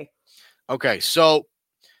draft day. Okay, so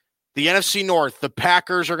the NFC North, the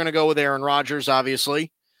Packers are going to go with Aaron Rodgers,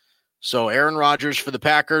 obviously. So Aaron Rodgers for the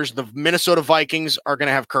Packers. The Minnesota Vikings are going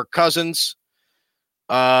to have Kirk Cousins.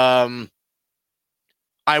 I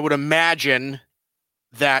would imagine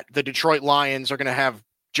that the Detroit Lions are going to have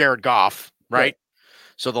Jared Goff, right?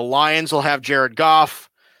 So the Lions will have Jared Goff.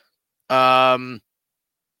 What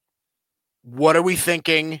are we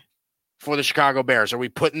thinking for the Chicago Bears? Are we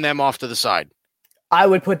putting them off to the side? I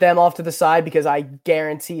would put them off to the side because I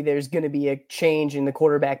guarantee there's going to be a change in the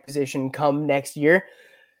quarterback position come next year.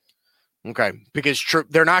 Okay, because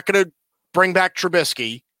they're not going to bring back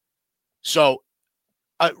Trubisky. So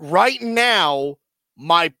right now,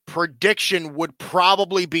 my prediction would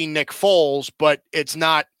probably be Nick Foles, but it's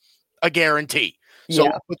not a guarantee. So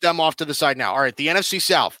we'll put them off to the side now. All right, the NFC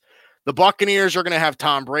South. The Buccaneers are going to have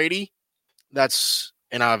Tom Brady. That's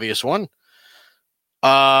an obvious one.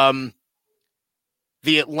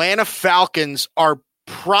 The Atlanta Falcons are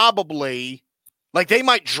probably, like, they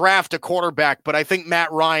might draft a quarterback, but I think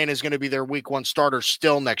Matt Ryan is going to be their week one starter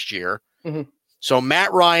still next year. Mm-hmm. So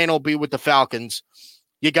Matt Ryan will be with the Falcons.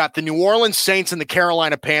 You got the New Orleans Saints and the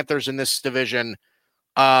Carolina Panthers in this division.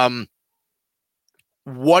 What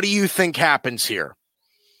do you think happens here?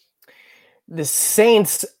 The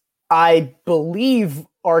Saints, I believe,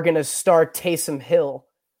 are going to start Taysom Hill.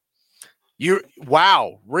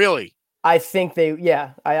 Wow, really? I think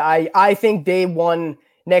I think day one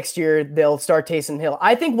next year, they'll start Taysom Hill.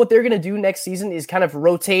 I think what they're going to do next season is kind of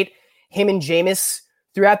rotate him and Jameis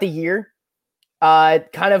throughout the year.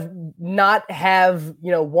 Kind of not have,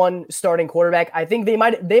 one starting quarterback. I think they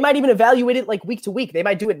might even evaluate it like week to week. They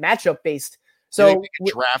might do it matchup based. So they can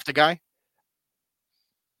draft a guy.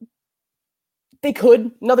 They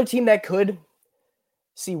could. Another team that could.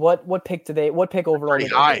 See what pick overall? Pretty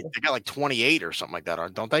high. They got like 28 or something like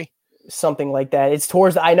that, don't they? Something like that. It's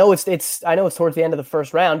towards. I know it's towards the end of the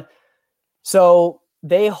first round. So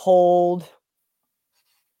they hold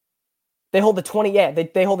the 20. Yeah,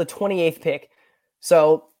 they hold the 28th pick.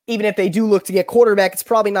 So even if they do look to get quarterback, it's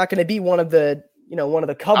probably not going to be one of the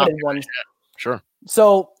coveted ones. Yeah, sure.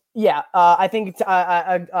 So yeah, I think it's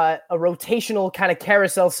a rotational kind of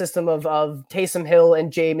carousel system of Taysom Hill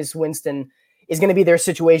and Jameis Winston is going to be their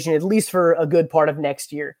situation, at least for a good part of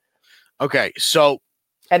next year. Okay, so.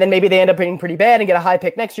 And then maybe they end up being pretty bad and get a high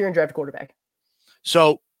pick next year and draft a quarterback.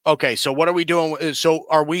 So what are we doing? So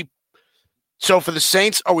for the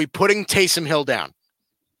Saints, are we putting Taysom Hill down?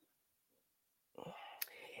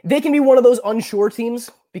 They can be one of those unsure teams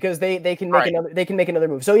because they can make another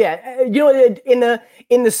move. So yeah, in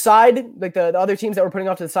the side, like the other teams that we're putting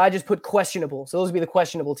off to the side, just put questionable. So those would be the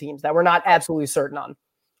questionable teams that we're not absolutely certain on.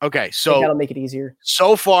 Okay, so that'll make it easier.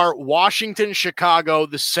 So far, Washington, Chicago,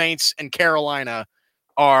 the Saints, and Carolina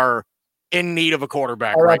are in need of a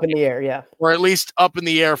quarterback. Or up in the air, yeah. Or at least up in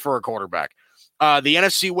the air for a quarterback. The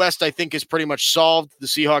NFC West, I think, is pretty much solved. The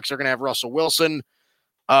Seahawks are going to have Russell Wilson.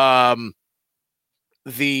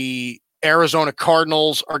 The Arizona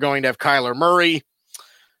Cardinals are going to have Kyler Murray.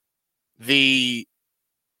 The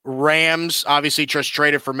Rams obviously just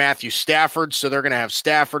traded for Matthew Stafford, so they're going to have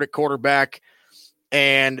Stafford at quarterback.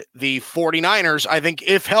 And the 49ers, I think,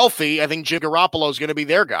 if healthy, I think Jimmy Garoppolo is going to be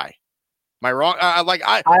their guy. Am I wrong? I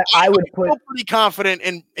would feel pretty confident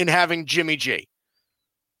in having Jimmy G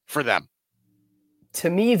for them. To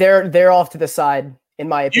me, they're off to the side, in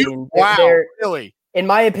my opinion. Really? In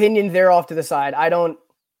my opinion, they're off to the side.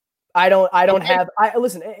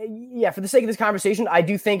 Listen, for the sake of this conversation, I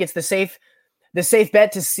do think it's the safe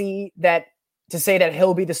bet to say that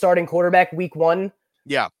he'll be the starting quarterback week 1.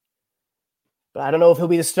 Yeah. But I don't know if he'll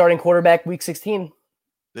be the starting quarterback week 16.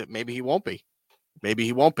 Maybe he won't be.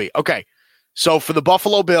 Okay. So for the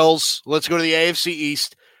Buffalo Bills, let's go to the AFC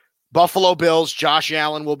East. Buffalo Bills, Josh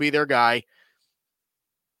Allen will be their guy.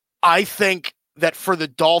 I think that for the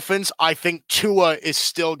Dolphins, I think Tua is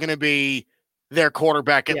still going to be their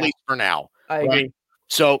quarterback, at least for now. I agree.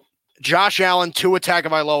 So Josh Allen, Tua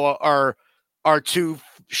Tagovailoa are two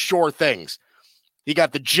sure things. You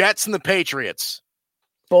got the Jets and the Patriots.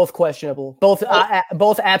 Both questionable. Both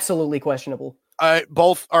absolutely questionable.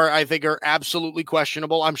 Both I think, are absolutely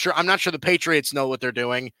questionable. I'm not sure the Patriots know what they're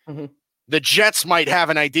doing. Mm-hmm. The Jets might have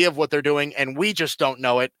an idea of what they're doing, and we just don't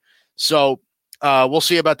know it. So we'll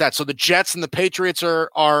see about that. So the Jets and the Patriots are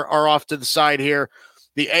off to the side here.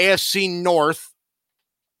 The AFC North,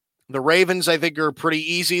 the Ravens, I think, are pretty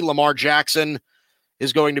easy. Lamar Jackson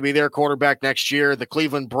is going to be their quarterback next year. The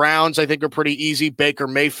Cleveland Browns, I think, are pretty easy. Baker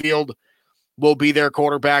Mayfield will be their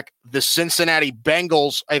quarterback. The Cincinnati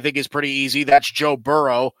Bengals, I think, is pretty easy. That's Joe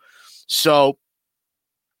Burrow. So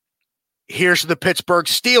here's the Pittsburgh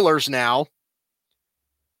Steelers now.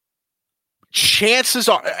 Chances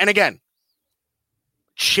are, and again,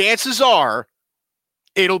 chances are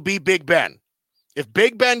it'll be Big Ben. If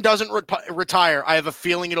Big Ben doesn't retire, I have a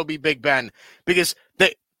feeling it'll be Big Ben, because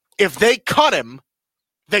if they cut him,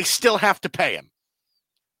 they still have to pay him.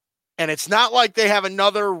 And it's not like they have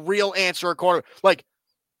another real answer at quarter. Like,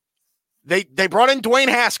 they brought in Dwayne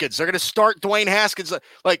Haskins. They're going to start Dwayne Haskins.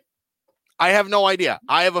 Like, I have no idea.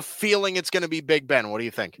 I have a feeling it's going to be Big Ben. What do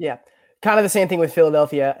you think? Yeah, kind of the same thing with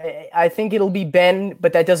Philadelphia. I think it'll be Ben,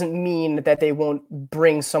 but that doesn't mean that they won't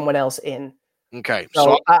bring someone else in. Okay.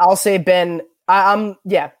 So I'll say Ben.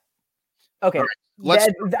 Yeah. Okay. Right,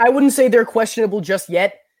 I wouldn't say they're questionable just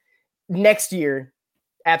yet. Next year,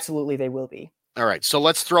 absolutely they will be. All right, so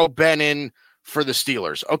let's throw Ben in for the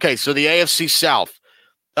Steelers. Okay, so the AFC South.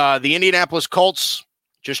 The Indianapolis Colts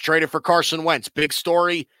just traded for Carson Wentz. Big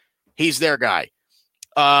story. He's their guy.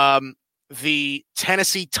 The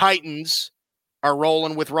Tennessee Titans are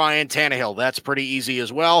rolling with Ryan Tannehill. That's pretty easy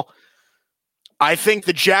as well. I think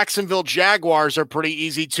the Jacksonville Jaguars are pretty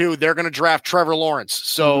easy too. They're going to draft Trevor Lawrence.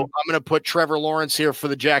 So I'm going to put Trevor Lawrence here for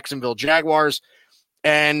the Jacksonville Jaguars.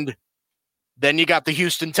 And then you got the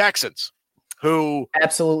Houston Texans, who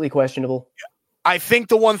absolutely questionable. I think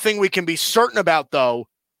the one thing we can be certain about, though,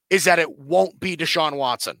 is that it won't be Deshaun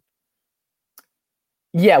Watson.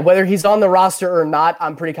 Yeah, whether he's on the roster or not,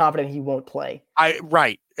 I'm pretty confident he won't play.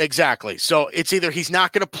 Right, exactly. So it's either he's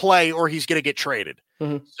not going to play or he's going to get traded.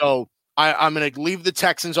 Mm-hmm. So I'm going to leave the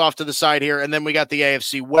Texans off to the side here, and then we got the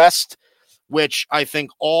AFC West, which I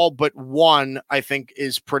think all but one I think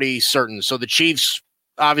is pretty certain. So the Chiefs,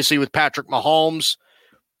 obviously with Patrick Mahomes,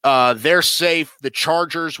 they're safe. The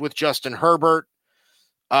Chargers with Justin Herbert,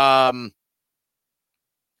 they're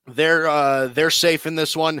safe in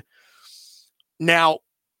this one. Now,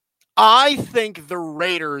 I think the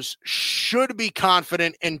Raiders should be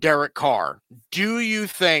confident in Derek Carr. Do you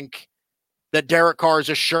think that Derek Carr is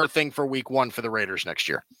a sure thing for week 1 for the Raiders next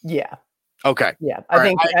year? Yeah. Okay. Yeah.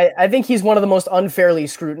 I think he's one of the most unfairly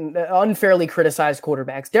criticized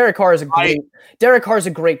quarterbacks. Derek Carr is a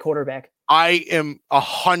great quarterback. I am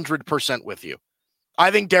 100% with you. I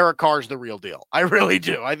think Derek Carr is the real deal. I really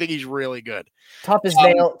do. I think he's really good. Tough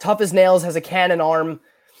as nails, has a cannon arm.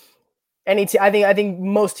 I think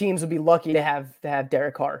most teams would be lucky to have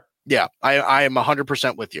Derek Carr. Yeah, I am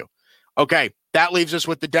 100% with you. Okay, that leaves us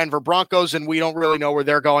with the Denver Broncos, and we don't really know where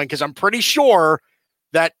they're going because I'm pretty sure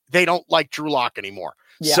that they don't like Drew Lock anymore.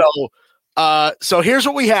 Yeah. So here's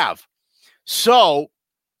what we have. So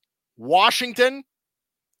Washington,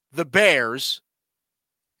 the Bears,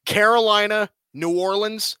 Carolina, New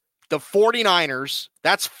Orleans, the 49ers,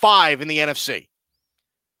 that's 5 in the NFC.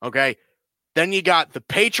 Okay. Then you got the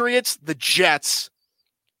Patriots, the Jets,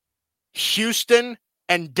 Houston,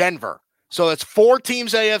 and Denver. So that's 4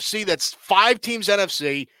 teams AFC. That's 5 teams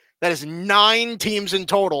NFC. That is 9 teams in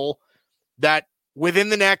total that within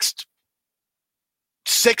the next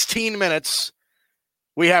 16 minutes,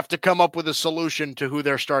 we have to come up with a solution to who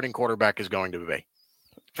their starting quarterback is going to be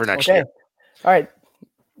for next year. All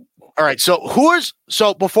right.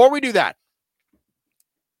 So before we do that,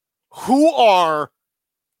 who are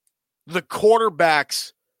the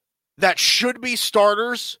quarterbacks that should be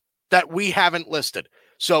starters that we haven't listed?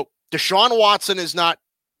 So Deshaun Watson is not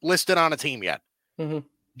listed on a team yet. Mm-hmm.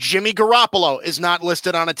 Jimmy Garoppolo is not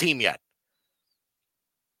listed on a team yet.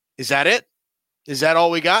 Is that it? Is that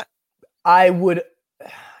all we got?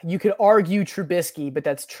 You could argue Trubisky, but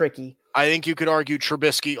that's tricky. I think you could argue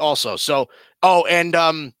Trubisky also. So, and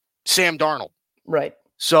Sam Darnold. Right.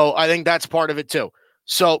 So I think that's part of it too.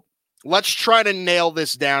 So let's try to nail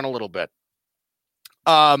this down a little bit.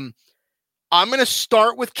 I'm going to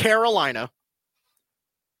start with Carolina.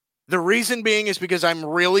 The reason being is because I'm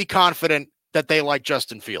really confident that they like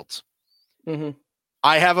Justin Fields. Mm-hmm.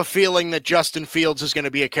 I have a feeling that Justin Fields is going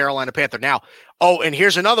to be a Carolina Panther. Now, and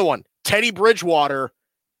here's another one. Teddy Bridgewater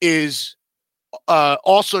is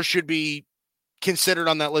also should be considered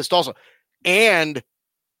on that list also. And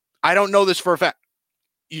I don't know this for a fact.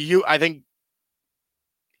 I think,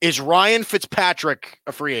 is Ryan Fitzpatrick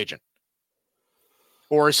a free agent?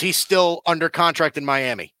 Or is he still under contract in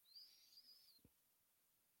Miami?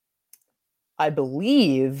 I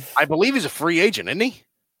believe he's a free agent, isn't he?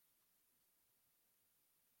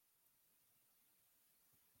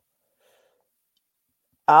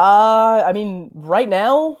 I mean, right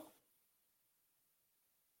now,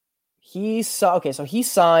 so he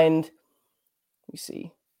signed. Let me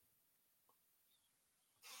see.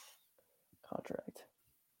 Contract.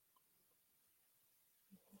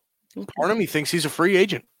 Part of me thinks he's a free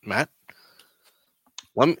agent, Matt.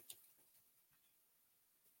 Let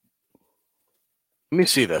me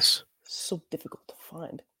see this. So difficult to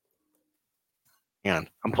find. Hang on,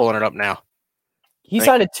 I'm pulling it up now. He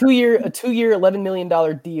signed a two-year, $11 million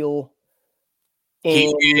deal.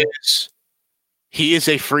 He is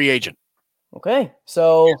a free agent. Okay,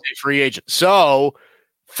 so he is a free agent. So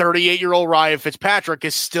 38-year-old Ryan Fitzpatrick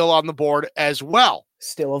is still on the board as well.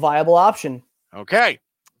 Still a viable option. Okay,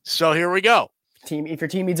 so here we go. If your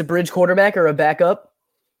team needs a bridge quarterback or a backup.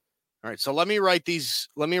 All right, so let me write these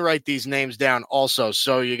names down also.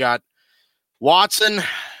 So you got Watson,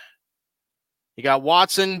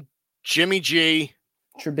 Jimmy G,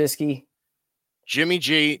 Trubisky,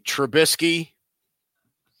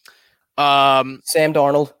 Sam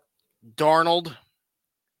Darnold,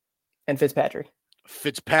 and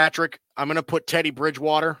Fitzpatrick. I'm going to put Teddy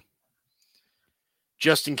Bridgewater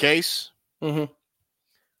just in case. Mm-hmm.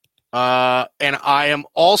 And I am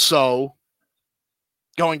also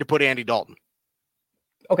going to put Andy Dalton.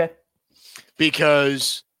 Okay.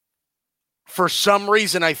 Because for some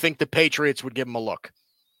reason, I think the Patriots would give him a look.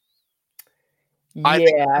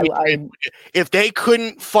 If they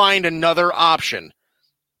couldn't find another option,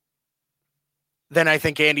 then I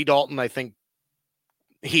think Andy Dalton,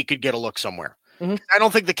 he could get a look somewhere. Mm-hmm. I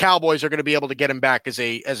don't think the Cowboys are going to be able to get him back as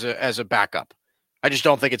a backup. I just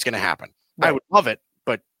don't think it's going to happen. Right. I would love it,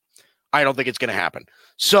 but I don't think it's going to happen.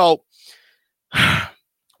 So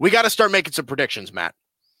we got to start making some predictions, Matt.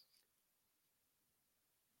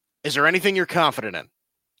 Is there anything you're confident in?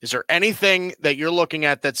 Is there anything that you're looking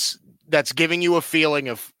at that's giving you a feeling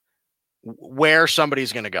of where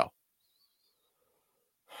somebody's going to go?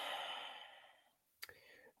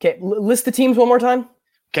 Okay, list the teams one more time.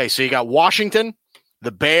 Okay, so you got Washington,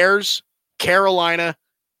 the Bears, Carolina,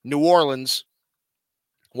 New Orleans.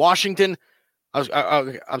 Washington,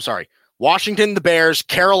 Washington, the Bears,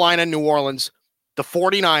 Carolina, New Orleans, the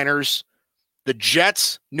 49ers, the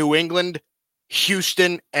Jets, New England,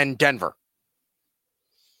 Houston, and Denver.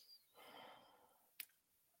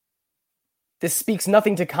 This speaks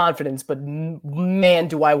nothing to confidence, but man,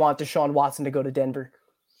 do I want Deshaun Watson to go to Denver.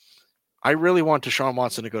 I really want Deshaun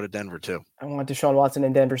Watson to go to Denver too. I want Deshaun Watson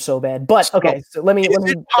in Denver so bad. But okay, so let me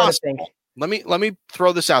think. Let me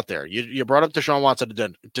throw this out there. You brought up Deshaun Watson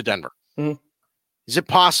to Denver. Mm-hmm. Is it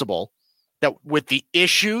possible that with the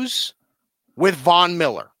issues with Von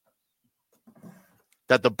Miller,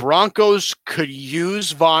 that the Broncos could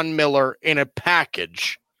use Von Miller in a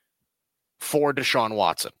package for Deshaun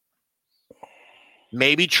Watson?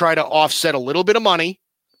 Maybe try to offset a little bit of money,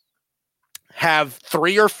 have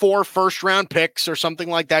 3 or 4 first-round picks or something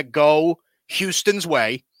like that go Houston's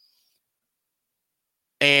way,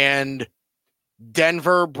 and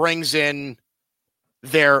Denver brings in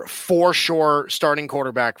their for sure starting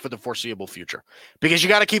quarterback for the foreseeable future. Because you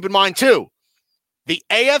got to keep in mind, too, the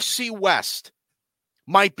AFC West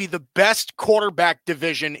might be the best quarterback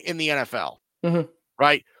division in the NFL, mm-hmm.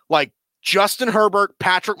 right? Like Justin Herbert,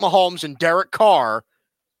 Patrick Mahomes, and Derek Carr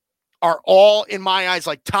are all, in my eyes,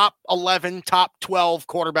 like top 11, top 12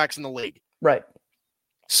 quarterbacks in the league. Right.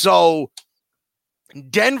 So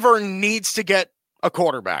Denver needs to get a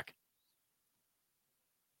quarterback.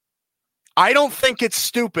 I don't think it's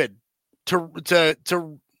stupid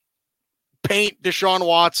to paint Deshaun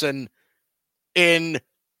Watson in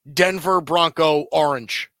Denver Bronco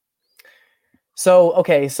orange. So,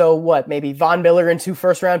 okay, so what? Maybe Von Miller and 2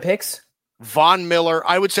 first-round picks? Von Miller,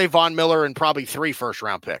 I would say Von Miller and probably 3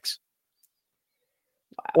 first-round picks.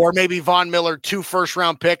 Wow. Or maybe Von Miller, 2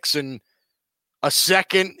 first-round picks and a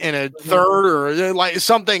second and a third, or like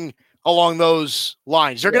something along those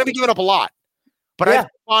lines. They're going to be giving up a lot. But I think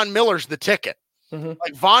Von Miller's the ticket. Mm-hmm.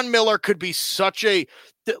 Like Von Miller could be such a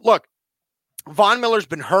look. Von Miller's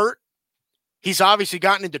been hurt. He's obviously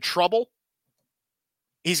gotten into trouble.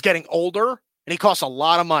 He's getting older, and he costs a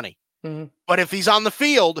lot of money. Mm-hmm. But if he's on the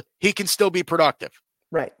field, he can still be productive.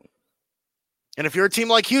 Right. And if you're a team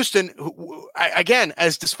like Houston, who, again,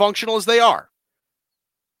 as dysfunctional as they are,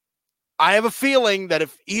 I have a feeling that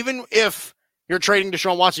even if you're trading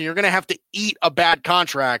Deshaun Watson, you're going to have to eat a bad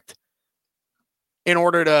contract in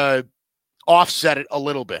order to offset it a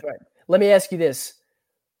little bit. Right. Let me ask you this.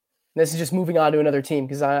 This is just moving on to another team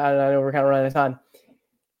because I know we're kind of running out of time.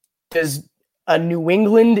 Does a New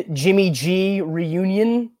England Jimmy G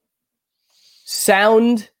reunion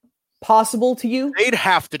sound possible to you? They'd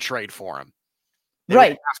have to trade for him. They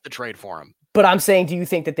right. would have to trade for him. But I'm saying, do you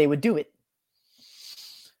think that they would do it?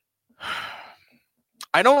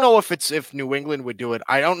 I don't know if New England would do it.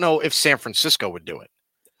 I don't know if San Francisco would do it.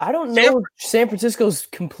 I don't know if San Francisco's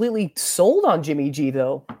completely sold on Jimmy G,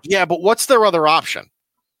 though. Yeah, but what's their other option?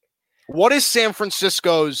 What is San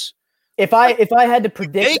Francisco's? If I had to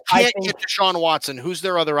predict, they can't get Deshaun Watson. Who's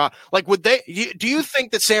their other option? Like, would they? Do you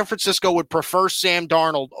think that San Francisco would prefer Sam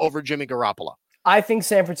Darnold over Jimmy Garoppolo? I think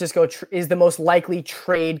San Francisco is the most likely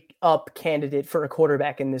trade up candidate for a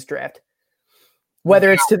quarterback in this draft.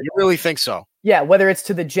 Whether it's to you really think so? Yeah, whether it's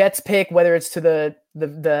to the Jets pick, whether it's to the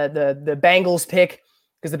Bengals pick,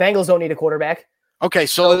 because the Bengals don't need a quarterback. Okay,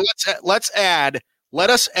 so let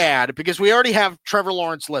us add because we already have Trevor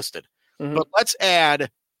Lawrence listed, but let's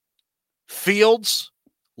add Fields,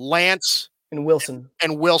 Lance, and Wilson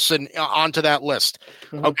onto that list.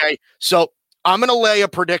 Okay, so I'm going to lay a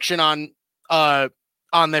prediction on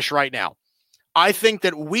this right now. I think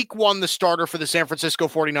that week 1, the starter for the San Francisco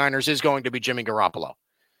 49ers is going to be Jimmy Garoppolo.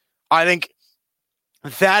 I think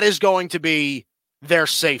that is going to be their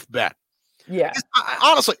safe bet. Yeah.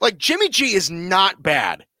 Honestly, like Jimmy G is not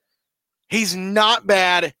bad. He's not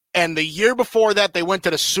bad. And the year before that, they went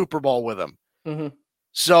to the Super Bowl with him.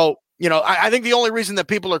 So, I think the only reason that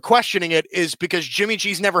people are questioning it is because Jimmy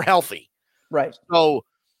G's never healthy. Right. So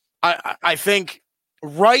I think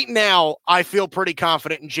right now I feel pretty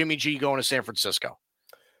confident in Jimmy G going to San Francisco.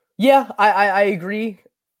 Yeah, I agree.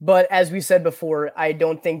 But as we said before, I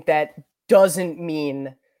don't think that doesn't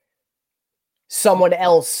mean someone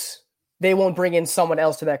else. They won't bring in someone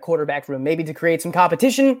else to that quarterback room, maybe to create some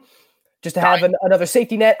competition, just to have another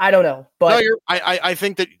safety net. I don't know, but no, I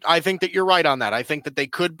think that you're right on that. I think that they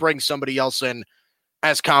could bring somebody else in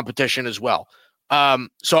as competition as well.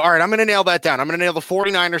 So all right, I'm going to nail that down. I'm going to nail the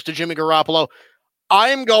 49ers to Jimmy Garoppolo. I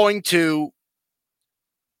am going to.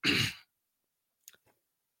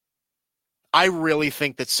 I really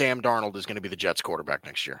think that Sam Darnold is going to be the Jets quarterback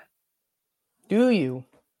next year. Do you?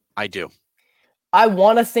 I do. I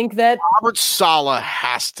want to think that Robert Saleh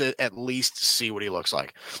has to at least see what he looks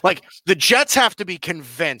like. Like the Jets have to be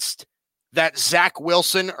convinced that Zach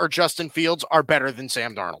Wilson or Justin Fields are better than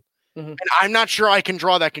Sam Darnold. And I'm not sure I can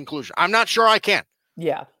draw that conclusion. I'm not sure I can.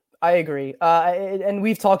 Yeah, I agree. And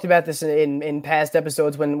we've talked about this in past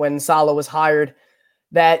episodes when Saleh was hired,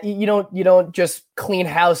 that you don't just clean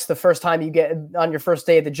house the first time you get on your first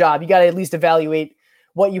day of the job. You got to at least evaluate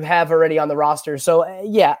what you have already on the roster. So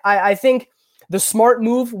I think the smart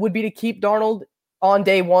move would be to keep Darnold on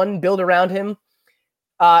day one, build around him,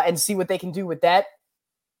 and see what they can do with that.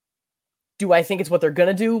 Do I think it's what they're going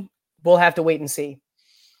to do? We'll have to wait and see.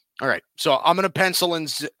 All right. So I'm going to pencil in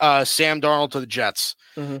Sam Darnold to the Jets.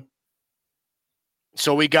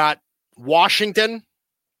 So we got Washington,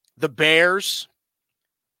 the Bears,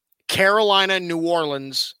 Carolina, New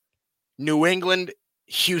Orleans, New England,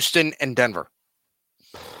 Houston, and Denver.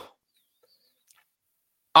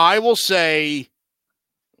 I will say,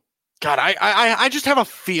 God, I just have a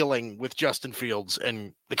feeling with Justin Fields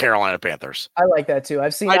and the Carolina Panthers. I like that too.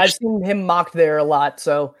 I've seen him mocked there a lot,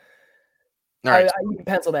 so you can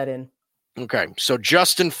pencil that in. Okay, so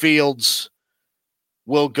Justin Fields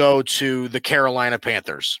will go to the Carolina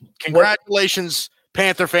Panthers. Congratulations,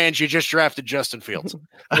 Panther fans! You just drafted Justin Fields.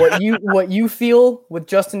 What you feel with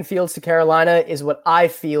Justin Fields to Carolina is what I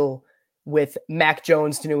feel with Mac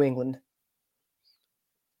Jones to New England.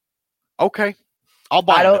 Okay, I'll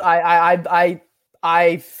buy it.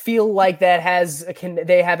 I feel like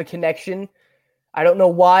they have a connection. I don't know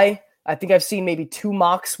why. I think I've seen maybe 2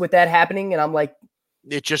 mocks with that happening, and I'm like,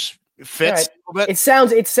 it just fits a little bit.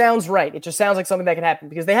 It sounds right. It just sounds like something that can happen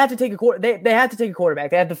because they have to take they have to take a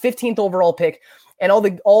quarterback. They have the 15th overall pick, and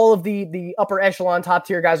all of the upper echelon top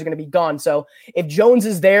tier guys are going to be gone. So if Jones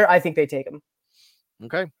is there, I think they take him.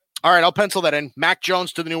 Okay. All right, I'll pencil that in. Mac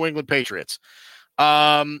Jones to the New England Patriots.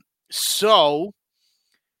 So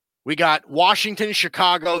we got Washington,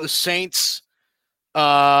 Chicago, the Saints,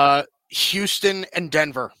 Houston, and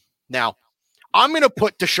Denver. Now, I'm going to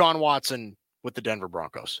put Deshaun Watson with the Denver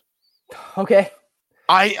Broncos. Okay.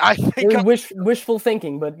 I think wishful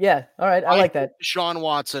thinking, but yeah. All right. I like that. Deshaun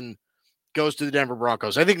Watson goes to the Denver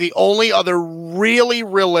Broncos. I think the only other really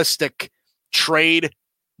realistic trade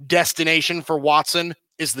destination for Watson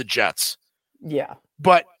is the Jets. Yeah.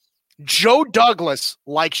 But Joe Douglas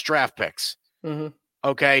likes draft picks. Mm-hmm.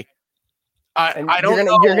 Okay. I don't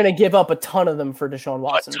know. You're going to give up a ton of them for Deshaun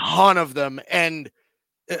Watson. A ton of them. And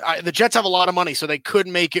the Jets have a lot of money, so they could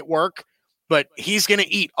make it work. But he's going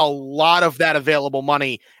to eat a lot of that available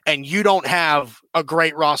money, and you don't have a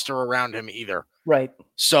great roster around him either. Right.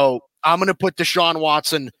 So I'm going to put Deshaun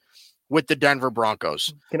Watson with the Denver Broncos.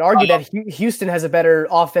 You can argue that Houston has a better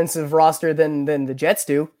offensive roster than the Jets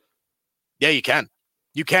do. Yeah, you can.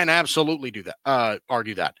 You can absolutely do that.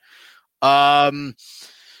 Argue that.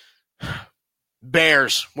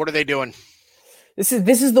 Bears, what are they doing? This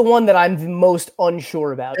is the one that I'm the most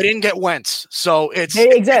unsure about. They didn't get Wentz, so it's they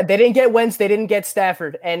didn't get Wentz, they didn't get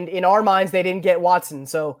Stafford, and in our minds, they didn't get Watson.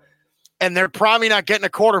 So, and they're probably not getting a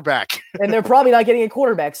quarterback.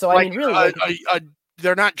 So I mean, really,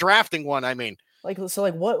 they're not drafting one. I mean, what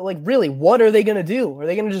are they going to do? Are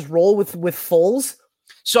they going to just roll with Foles?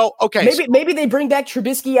 So okay, maybe they bring back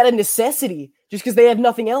Trubisky out of necessity just because they have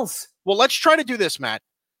nothing else. Well, let's try to do this, Matt.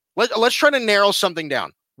 Let's try to narrow something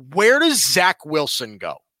down. Where does Zach Wilson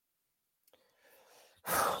go?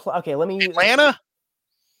 Okay, let me Atlanta.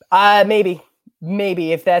 Maybe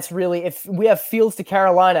if we have Fields to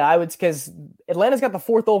Carolina, I would, because Atlanta's got the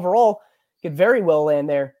 4th overall, could very well land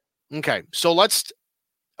there. Okay, so let's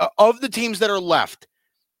of the teams that are left,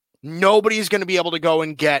 nobody's going to be able to go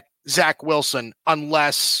and get Zach Wilson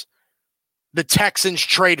unless the Texans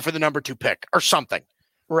trade for the number 2 pick or something.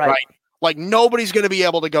 Right? Like nobody's going to be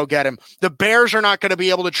able to go get him. The Bears are not going to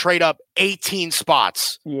be able to trade up 18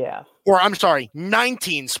 spots. Yeah. Or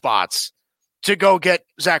 19 spots to go get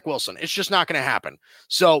Zach Wilson. It's just not going to happen.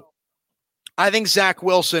 So I think Zach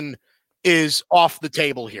Wilson is off the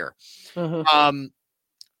table here. Mm-hmm.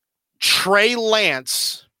 Trey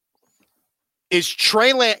Lance,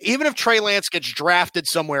 even if Trey Lance gets drafted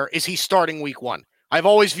somewhere, is he starting week 1? I've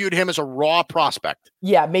always viewed him as a raw prospect.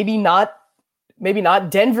 Yeah, maybe not.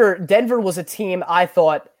 Denver was a team I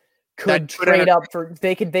thought could trade up for.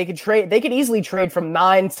 They could easily trade from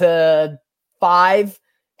 9 to 5,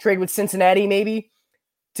 trade with Cincinnati maybe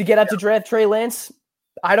to get up to draft Trey Lance.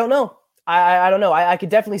 I don't know. I don't know. I could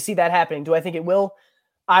definitely see that happening. Do I think it will?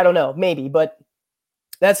 I don't know. Maybe, but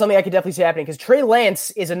that's something I could definitely see happening because Trey Lance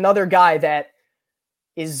is another guy that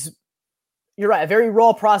is, you're right, a very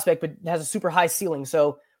raw prospect, but has a super high ceiling.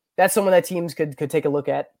 So that's someone that teams could take a look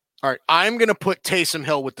at. All right, I'm going to put Taysom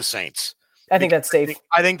Hill with the Saints. I think that's safe.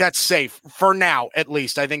 I think that's safe for now, at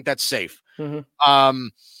least. I think that's safe. Mm-hmm.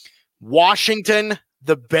 Washington,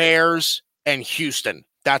 the Bears, and Houston.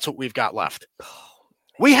 That's what we've got left.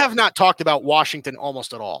 We have not talked about Washington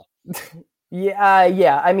almost at all.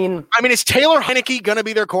 Yeah. I mean, is Taylor Heineke going to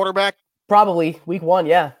be their quarterback? Probably week 1.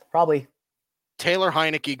 Yeah, probably. Taylor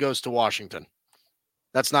Heineke goes to Washington.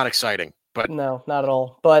 That's not exciting, but no, not at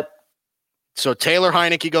all. But so Taylor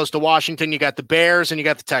Heineke goes to Washington. You got the Bears and you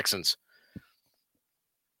got the Texans.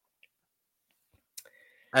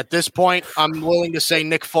 At this point, I'm willing to say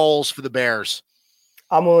Nick Foles for the Bears.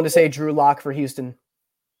 I'm willing to say Drew Lock for Houston.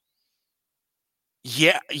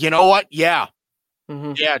 Yeah, you know what? Yeah.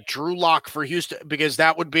 Mm-hmm. Yeah, Drew Lock for Houston, because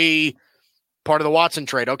that would be part of the Watson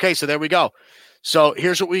trade. Okay, so there we go. So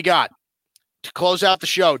here's what we got. To close out the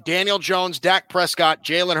show, Daniel Jones, Dak Prescott,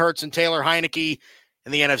 Jalen Hurts, and Taylor Heineke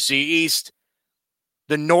in the NFC East.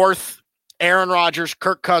 The North, Aaron Rodgers,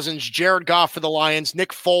 Kirk Cousins, Jared Goff for the Lions,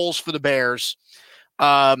 Nick Foles for the Bears.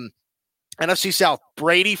 NFC South,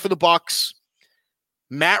 Brady for the Bucks,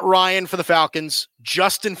 Matt Ryan for the Falcons,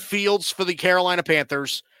 Justin Fields for the Carolina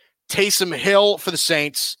Panthers, Taysom Hill for the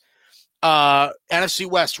Saints. NFC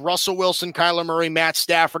West, Russell Wilson, Kyler Murray, Matt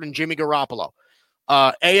Stafford, and Jimmy Garoppolo.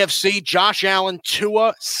 AFC, Josh Allen,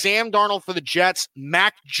 Tua, Sam Darnold for the Jets,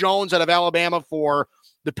 Mac Jones out of Alabama for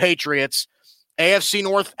the Patriots. AFC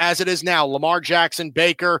North, as it is now, Lamar Jackson,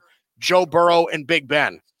 Baker, Joe Burrow, and Big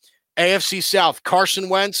Ben. AFC South, Carson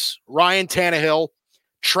Wentz, Ryan Tannehill,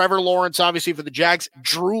 Trevor Lawrence, obviously, for the Jags,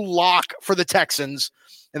 Drew Lock for the Texans,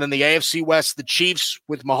 and then the AFC West, the Chiefs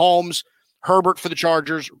with Mahomes, Herbert for the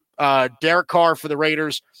Chargers, Derek Carr for the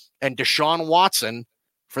Raiders, and Deshaun Watson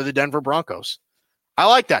for the Denver Broncos. I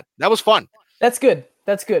like that. That was fun. That's good.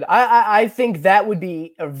 I think that would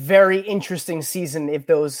be a very interesting season if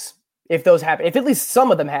those happen. If at least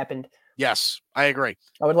some of them happened. Yes, I agree.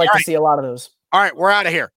 I would like to see a lot of those. All right, we're out of here.